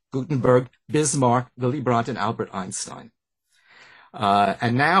 Goethe, Gutenberg, Bismarck, Willy Brandt, and Albert Einstein.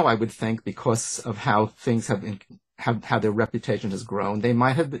 And now I would think, because of how things how their reputation has grown. They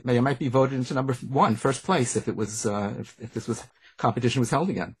might be voted into number one, first place, if it was if this was competition was held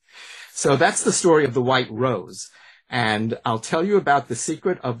again. So that's the story of the White Rose. And I'll tell you about the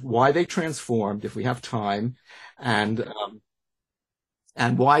secret of why they transformed, if we have time, and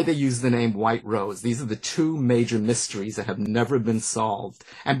why they use the name White Rose. These are the two major mysteries that have never been solved.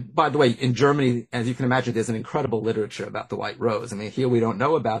 And by the way, in Germany, as you can imagine, there's an incredible literature about the White Rose. I mean, here we don't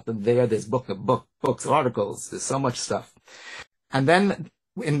know about them. There's books, articles. There's so much stuff. And then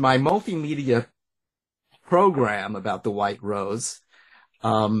in my multimedia program about the White Rose,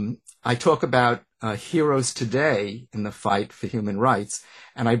 I talk about heroes today in the fight for human rights,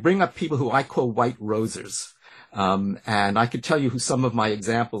 and I bring up people who I call White Rosers. And I could tell you who some of my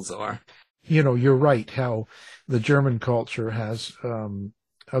examples are. You know, you're right, how the German culture has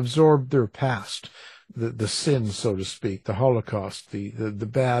absorbed their past, the sins, so to speak, the Holocaust,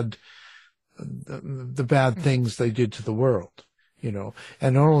 the bad things they did to the world, you know.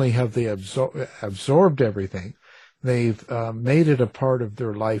 And not only have they absorbed everything, they've made it a part of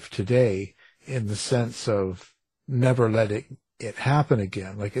their life today in the sense of never letting it happen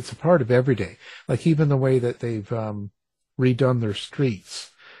again. Like, it's a part of every day. Like, even the way that they've redone their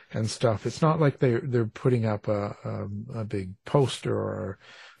streets and stuff. It's not like they're putting up a big poster or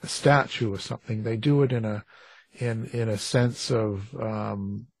a statue or something. They do it in a sense of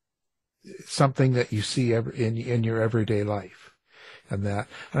something that you see in your everyday life, and that.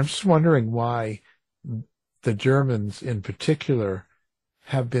 And I'm just wondering why the Germans in particular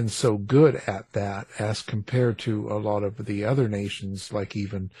have been so good at that as compared to a lot of the other nations, like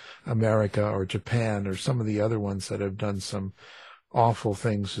even America or Japan or some of the other ones that have done some awful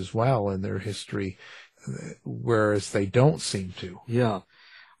things as well in their history, whereas they don't seem to. Yeah.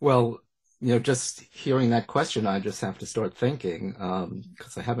 Well, you know, just hearing that question, I just have to start thinking,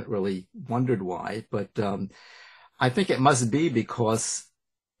 because I haven't really wondered why, but I think it must be because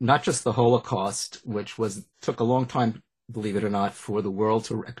not just the Holocaust, which took a long time, believe it or not, for the world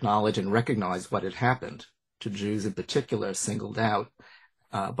to acknowledge and recognize what had happened to Jews in particular, singled out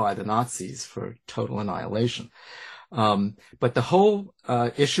by the Nazis for total annihilation. But the whole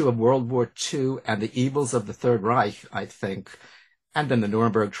issue of World War II and the evils of the Third Reich, I think, and then the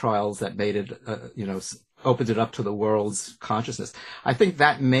Nuremberg trials that made it, opened it up to the world's consciousness. I think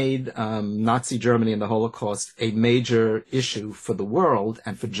that made Nazi Germany and the Holocaust a major issue for the world,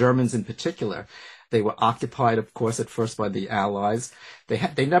 and for Germans in particular. They were occupied, of course, at first by the Allies.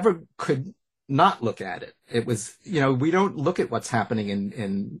 They never could not look at it. It was, we don't look at what's happening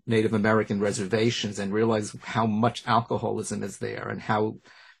in Native American reservations and realize how much alcoholism is there and how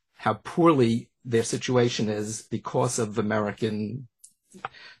poorly their situation is because of American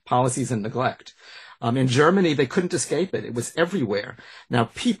policies and neglect. In Germany, they couldn't escape it. It was everywhere. Now,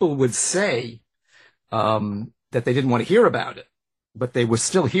 people would say that they didn't want to hear about it, but they were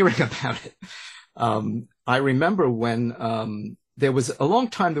still hearing about it. I remember when there was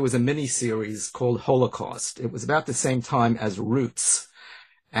a mini-series called Holocaust. It was about the same time as Roots,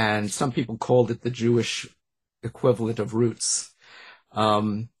 and some people called it the Jewish equivalent of Roots.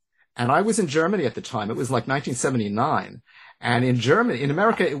 And I was in Germany at the time. It was like 1979. And in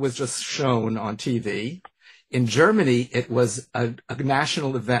America, it was just shown on TV. In Germany, it was a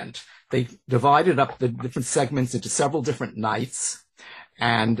national event. They divided up the different segments into several different nights,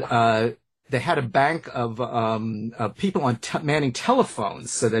 and they had a bank of people manning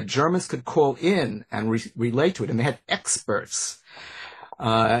telephones so that Germans could call in and relate to it. And they had experts.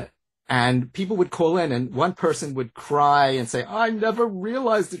 And people would call in, and one person would cry and say, I never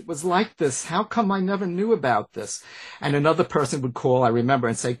realized it was like this. How come I never knew about this? And another person would call, I remember,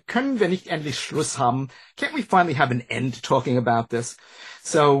 and say, Können wir nicht endlich Schluss haben? Can't we finally have an end to talking about this?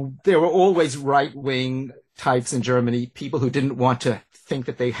 So there were always right-wing types in Germany, people who didn't want to think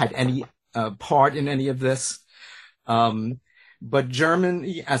that they had any part in any of this. But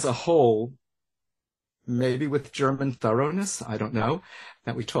Germany as a whole, maybe with German thoroughness, I don't know,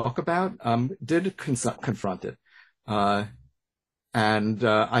 that we talk about, did confront it. And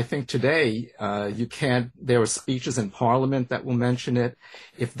I think today, there are speeches in Parliament that will mention it.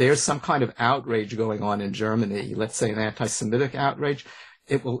 If there's some kind of outrage going on in Germany, let's say an anti-Semitic outrage,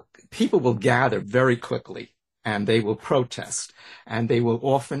 people will gather very quickly and they will protest, and they will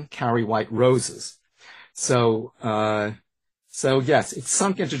often carry white roses. So yes, it's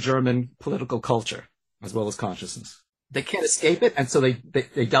sunk into German political culture as well as consciousness. They can't escape it, and so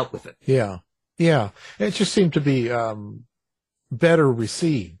they dealt with it. Yeah. It just seemed to be better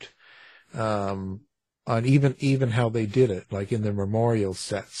received on even how they did it, like in the memorial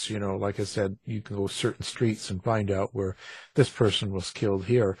sets. Like I said, you can go certain streets and find out where this person was killed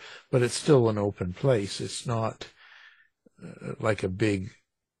here, but it's still an open place. It's not like a big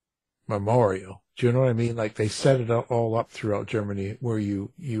memorial. Do you know what I mean? Like they set it all up throughout Germany where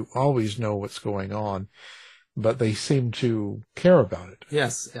you always know what's going on, but they seem to care about it.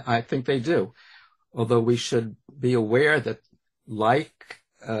 Yes, I think they do. Although we should be aware that like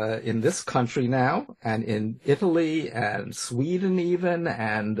in this country now and in Italy and Sweden even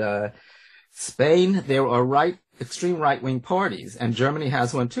and Spain, there are extreme right-wing parties, and Germany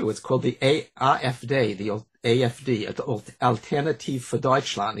has one too. It's called the AfD, the AfD, Alternative für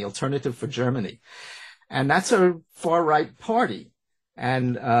Deutschland, the Alternative for Germany. And that's a far-right party.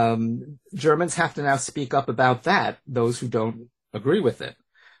 And Germans have to now speak up about that, those who don't agree with it.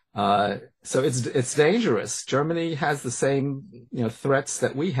 So it's dangerous. Germany has the same, threats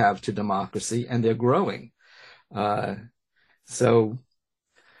that we have to democracy, and they're growing.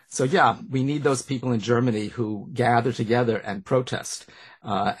 So yeah, we need those people in Germany who gather together and protest,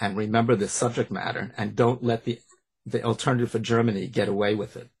 and remember this subject matter, and don't let the Alternative for Germany get away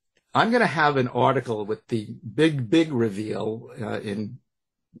with it. I'm going to have an article with the big reveal in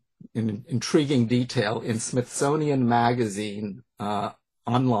intriguing detail in Smithsonian Magazine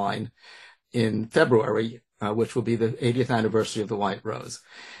online in February, which will be the 80th anniversary of the White Rose.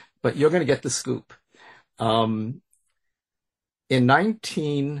 But you're going to get the scoop. In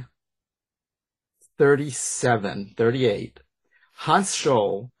 1938, Hans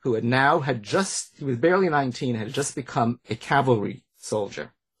Scholl, who he was barely 19, had just become a cavalry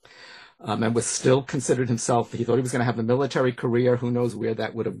soldier, and was still considered himself, he thought he was going to have a military career. Who knows where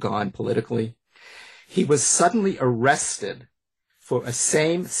that would have gone politically. He was suddenly arrested for a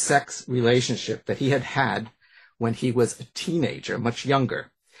same-sex relationship that he had when he was a teenager, much younger.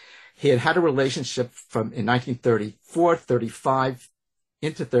 He had a relationship in 1934, 35,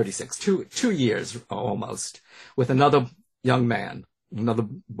 into 36, two years almost, with another young man, another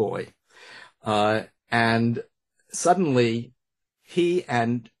boy. And suddenly he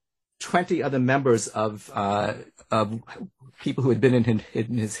and 20 other members of people who had been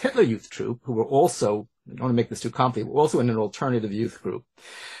in his Hitler Youth troop, who were also, I don't want to make this too complicated, were also in an alternative youth group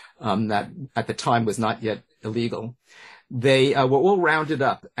that at the time was not yet illegal. They were all rounded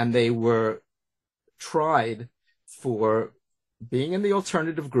up, and they were tried for being in the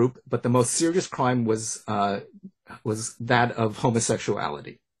alternative group, but the most serious crime was that of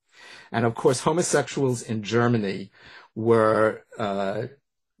homosexuality. And of course, homosexuals in Germany were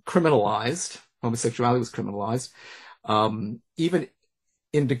criminalized. Homosexuality was criminalized. Even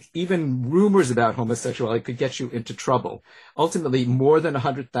rumors about homosexuality could get you into trouble. Ultimately, more than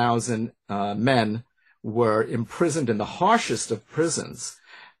 100,000 men were imprisoned in the harshest of prisons,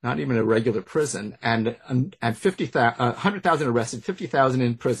 not even a regular prison, and 100,000 arrested, 50,000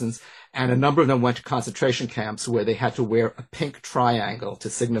 in prisons, and a number of them went to concentration camps where they had to wear a pink triangle to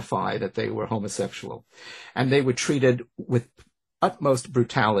signify that they were homosexual. And they were treated with utmost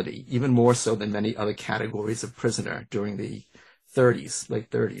brutality, even more so than many other categories of prisoner during the late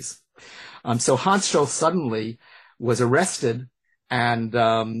 30s. So Hans Scholl suddenly was arrested and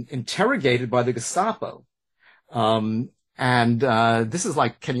interrogated by the Gestapo. And this is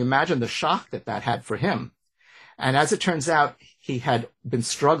like, can you imagine the shock that had for him? And as it turns out, he had been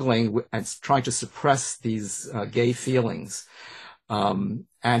struggling and trying to suppress these gay feelings. And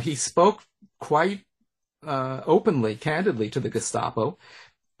he spoke quite openly, candidly to the Gestapo.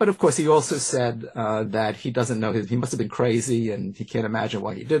 But of course, he also said that he doesn't know, he must have been crazy and he can't imagine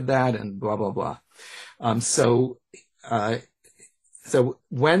why he did that and blah, blah, blah. So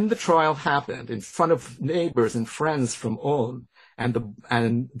when the trial happened in front of neighbors and friends from Ulm, and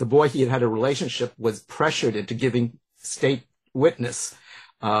the boy he had a relationship was pressured into giving state witness,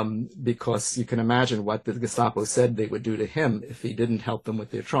 because you can imagine what the Gestapo said they would do to him if he didn't help them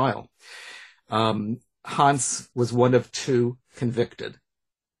with their trial. Hans was one of two convicted.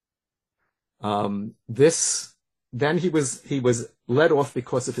 Then he was let off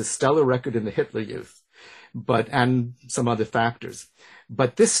because of his stellar record in the Hitler Youth, and some other factors.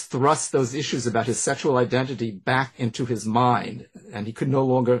 But this thrust those issues about his sexual identity back into his mind, and he could no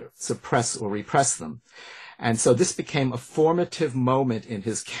longer suppress or repress them. And so this became a formative moment in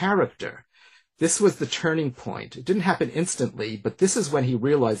his character. This was the turning point. It didn't happen instantly, but this is when he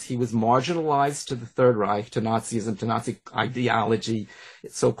realized he was marginalized to the Third Reich, to Nazism, to Nazi ideology,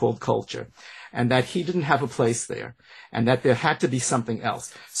 so-called culture, and that he didn't have a place there, and that there had to be something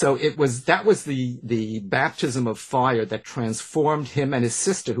else. So that was the baptism of fire that transformed him and his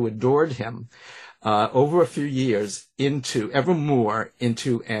sister, who adored him, over a few years ever more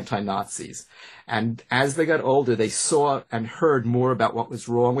into anti-Nazis. And as they got older, they saw and heard more about what was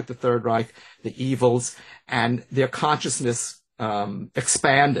wrong with the Third Reich, the evils, and their consciousness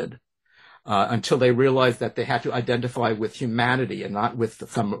expanded. until they realized that they had to identify with humanity and not with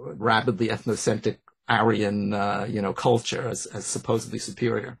some rabidly ethnocentric Aryan, culture as supposedly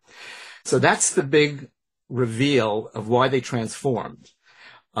superior. So that's the big reveal of why they transformed.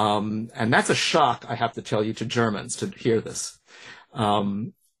 And that's a shock, I have to tell you, to Germans to hear this.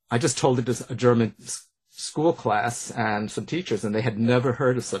 I just told it to a German school class and some teachers, and they had never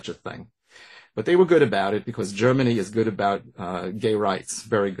heard of such a thing. But they were good about it because Germany is good about gay rights,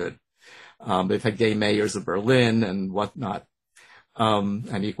 very good. They've had gay mayors of Berlin and whatnot,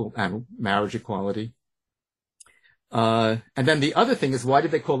 and marriage equality. And then the other thing is, why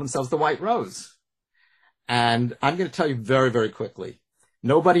did they call themselves the White Rose? And I'm going to tell you very, very quickly.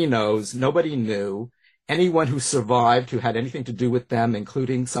 Nobody knows. Nobody knew. Anyone who survived, who had anything to do with them,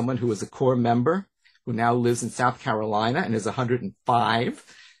 including someone who was a core member, who now lives in South Carolina and is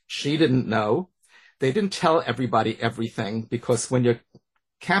 105, she didn't know. They didn't tell everybody everything, because when you're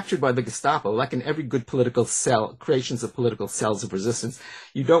captured by the Gestapo, like in every good political cell, creations of political cells of resistance,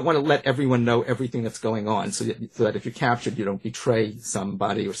 you don't want to let everyone know everything that's going on, so that if you're captured, you don't betray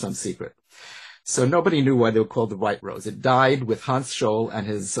somebody or some secret. So nobody knew why they were called the White Rose. It died with Hans Scholl and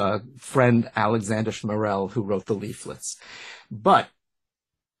his friend Alexander Schmerel, who wrote the leaflets. But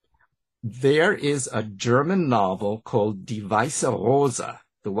there is a German novel called Die Weiße Rose,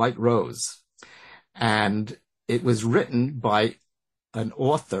 the White Rose. And it was written by an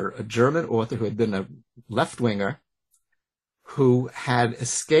author, a German author who had been a left-winger, who had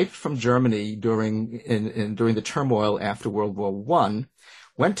escaped from Germany during the turmoil after World War I,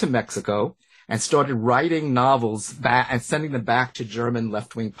 went to Mexico, and started writing novels back and sending them back to German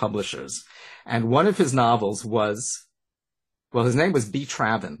left-wing publishers. And one of his novels was, his name was B.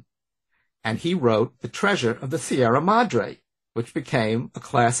 Traven, and he wrote The Treasure of the Sierra Madre, which became a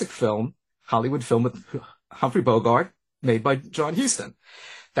classic film, Hollywood film with Humphrey Bogart, made by John Huston.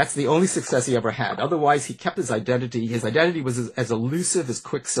 That's the only success he ever had. Otherwise, he kept his identity. His identity was as elusive as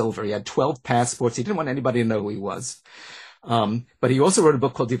Quicksilver. He had 12 passports. He didn't want anybody to know who he was. But he also wrote a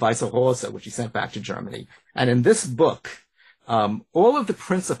book called Die Weiße Rose, which he sent back to Germany. And in this book, all of the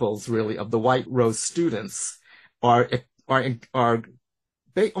principles, really, of the White Rose students are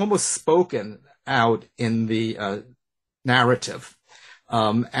almost spoken out in the narrative.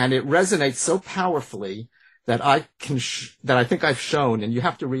 And it resonates so powerfully that I think I've shown, and you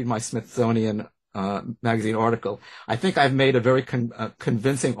have to read my Smithsonian magazine article. I think I've made a very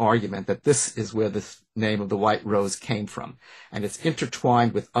convincing argument that this is where the name of the White Rose came from. And it's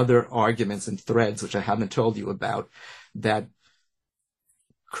intertwined with other arguments and threads, which I haven't told you about, that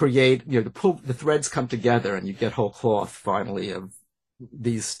create, the threads come together and you get whole cloth finally of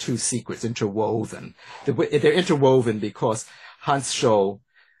these two secrets interwoven. They're interwoven because Hans Scholl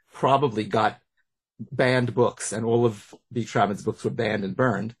probably got banned books, and all of B. Traven's books were banned and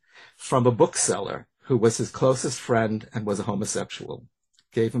burned, from a bookseller who was his closest friend and was a homosexual,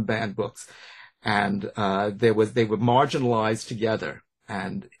 gave him banned books. And they were marginalized together.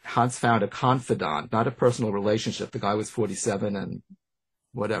 And Hans found a confidant, not a personal relationship. The guy was 47 and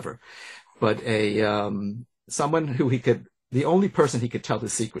whatever, but someone who the only person he could tell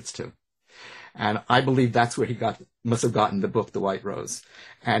his secrets to. And I believe that's where he must have gotten the book, The White Rose.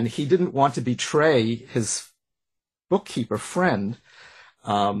 And he didn't want to betray his bookkeeper friend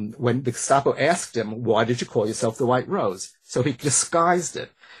when the Gestapo asked him, why did you call yourself the White Rose? So he disguised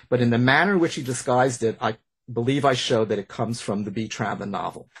it. But in the manner in which he disguised it, I believe I showed that it comes from the B. Traven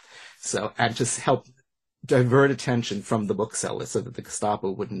novel. So, and just help divert attention from the bookseller so that the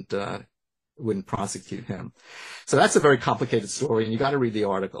Gestapo wouldn't prosecute him. So that's a very complicated story, and you got to read the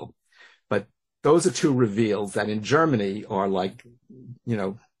article. But those are two reveals that in Germany are like,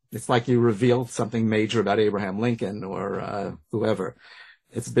 it's like you reveal something major about Abraham Lincoln or whoever.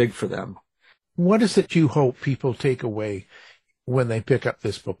 It's big for them. What is it you hope people take away when they pick up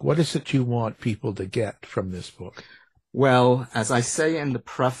this book? What is it you want people to get from this book? Well, as I say in the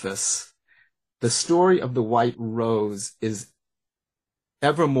preface, the story of the White Rose is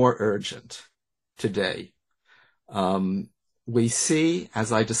ever more urgent today. We see,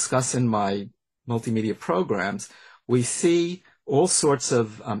 as I discuss in my multimedia programs, we see all sorts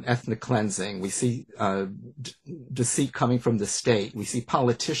of ethnic cleansing. We see deceit coming from the state. We see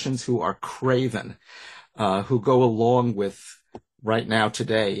politicians who are craven, who go along with, right now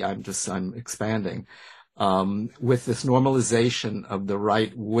today, I'm expanding, with this normalization of the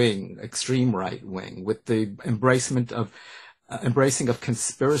right wing, extreme right wing, with the embracing of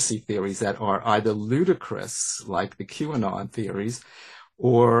conspiracy theories that are either ludicrous, like the QAnon theories,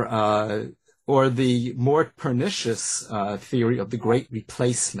 or the more pernicious theory of the Great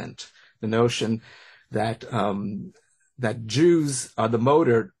Replacement, the notion that Jews are the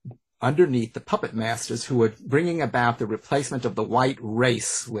motor underneath the puppet masters who were bringing about the replacement of the white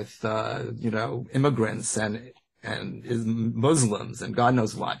race with, immigrants and Muslims and God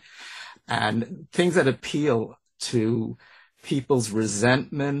knows what, and things that appeal to people's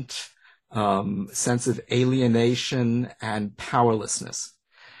resentment, sense of alienation, and powerlessness.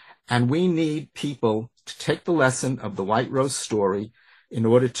 And we need people to take the lesson of the White Rose story in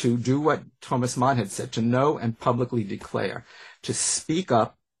order to do what Thomas Mann had said, to know and publicly declare, to speak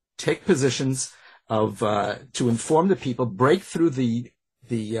up, take positions to inform the people, break through the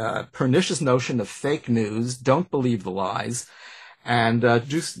pernicious notion of fake news, don't believe the lies, and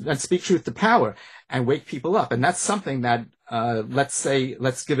speak truth to power and wake people up. And that's something that,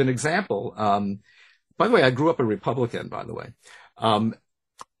 let's give an example. By the way, I grew up a Republican, by the way.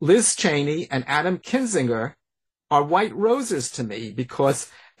 Liz Cheney and Adam Kinzinger are white rosers to me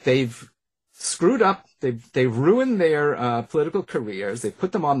because they've screwed up. They've ruined their political careers. They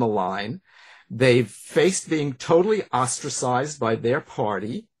put them on the line. They've faced being totally ostracized by their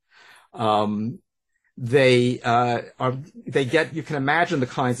party. They get, you can imagine the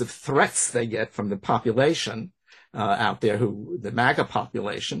kinds of threats they get from the population out there, the MAGA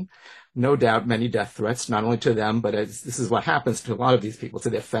population. No doubt many death threats, not only to them, but this is what happens to a lot of these people, to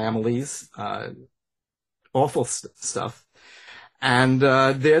their families, awful stuff. And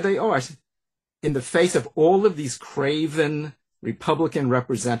there they are, in the face of all of these craven Republican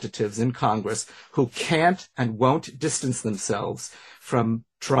representatives in Congress who can't and won't distance themselves from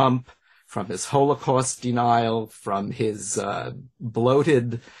Trump, from his Holocaust denial, from his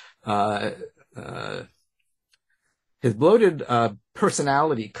bloated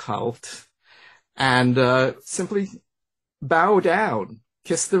personality cult, and simply bow down,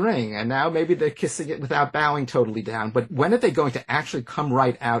 kiss the ring. And now maybe they're kissing it without bowing totally down. But when are they going to actually come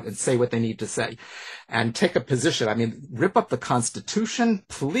right out and say what they need to say and take a position? I mean, rip up the Constitution,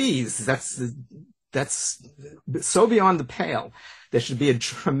 please. That's so beyond the pale. There should be a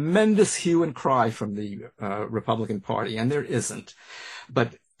tremendous hue and cry from the Republican Party, and there isn't.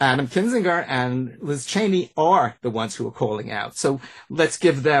 But Adam Kinzinger and Liz Cheney are the ones who are calling out. So let's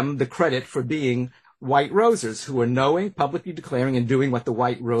give them the credit for being white rosers who are knowing, publicly declaring, and doing what the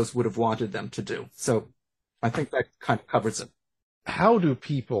White Rose would have wanted them to do. So I think that kind of covers it. How do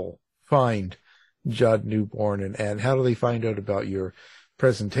people find Judd Newborn, and how do they find out about your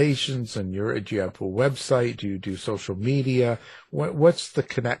presentations and do you have a website? Do you do social media? What's the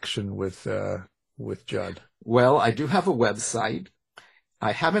connection with Judd? Well, I do have a website.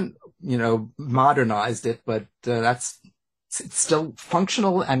 I haven't, modernized it, but it's still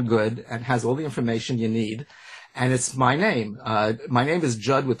functional and good and has all the information you need. And it's my name. My name is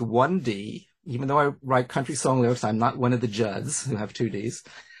Judd with one D. Even though I write country song lyrics, I'm not one of the Judds who have two Ds.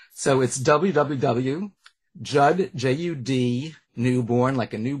 So it's www.Judd, J-U-D, newborn,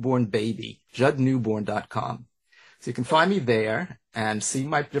 like a newborn baby, juddnewborn.com. So you can find me there and see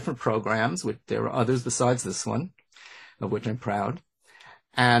my different programs, which there are others besides this one, of which I'm proud.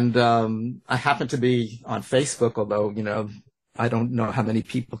 And I happen to be on Facebook, although, I don't know how many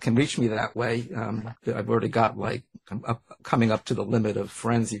people can reach me that way. I've already got coming up to the limit of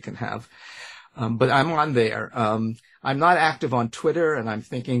friends you can have. But I'm on there. I'm not active on Twitter, and I'm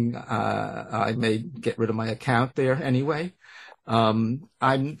thinking I may get rid of my account there anyway. I'm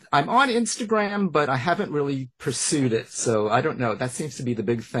on Instagram, but I haven't really pursued it, so I don't know. That seems to be the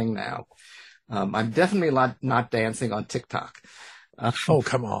big thing now. I'm definitely not dancing on TikTok. Oh,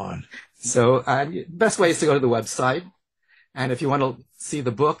 come on. So best way is to go to the website. And if you want to see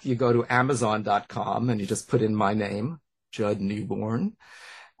the book, you go to Amazon.com and you just put in my name, Judd Newborn.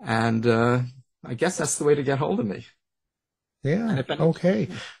 And I guess that's the way to get hold of me. Yeah, okay.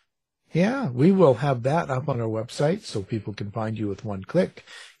 Yeah, we will have that up on our website so people can find you with one click,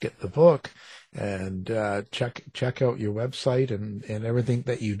 get the book, and check out your website and everything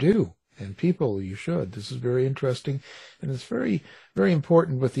that you do. And people, you should. This is very interesting, and it's very, very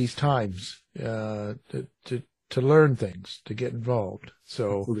important with these times to learn things, to get involved.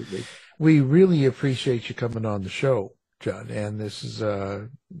 So Absolutely. We really appreciate you coming on the show, Judd, and this is a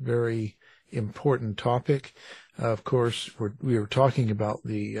very important topic. Of course, we were talking about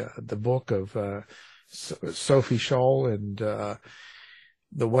the book of Sophie Scholl and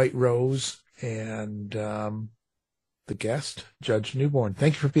The White Rose, and the guest, Judge Newborn.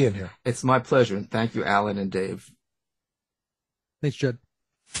 Thank you for being here. It's my pleasure, and thank you, Alan and Dave. Thanks, Judd.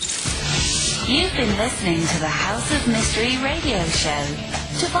 You've been listening to the House of Mystery radio show.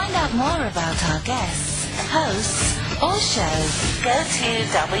 To find out more about our guests, hosts, or shows, go to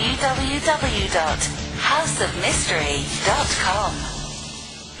www.houseofmystery.com.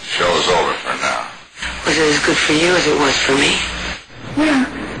 Show's over for now. Was it as good for you as it was for me? Yeah.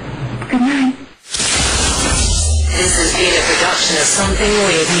 This has been a production of Something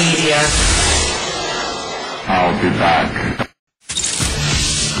Weird Media. I'll be back.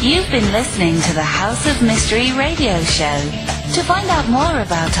 You've been listening to the House of Mystery radio show. To find out more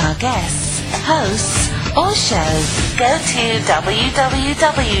about our guests, hosts, or shows, go to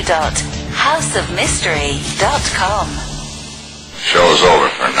www.houseofmystery.com. Show's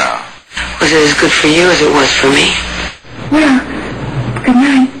over for now. Was it as good for you as it was for me? Well, good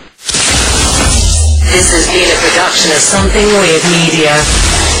night. This has been a production of Something Weird Media.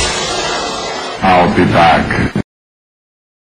 I'll be back.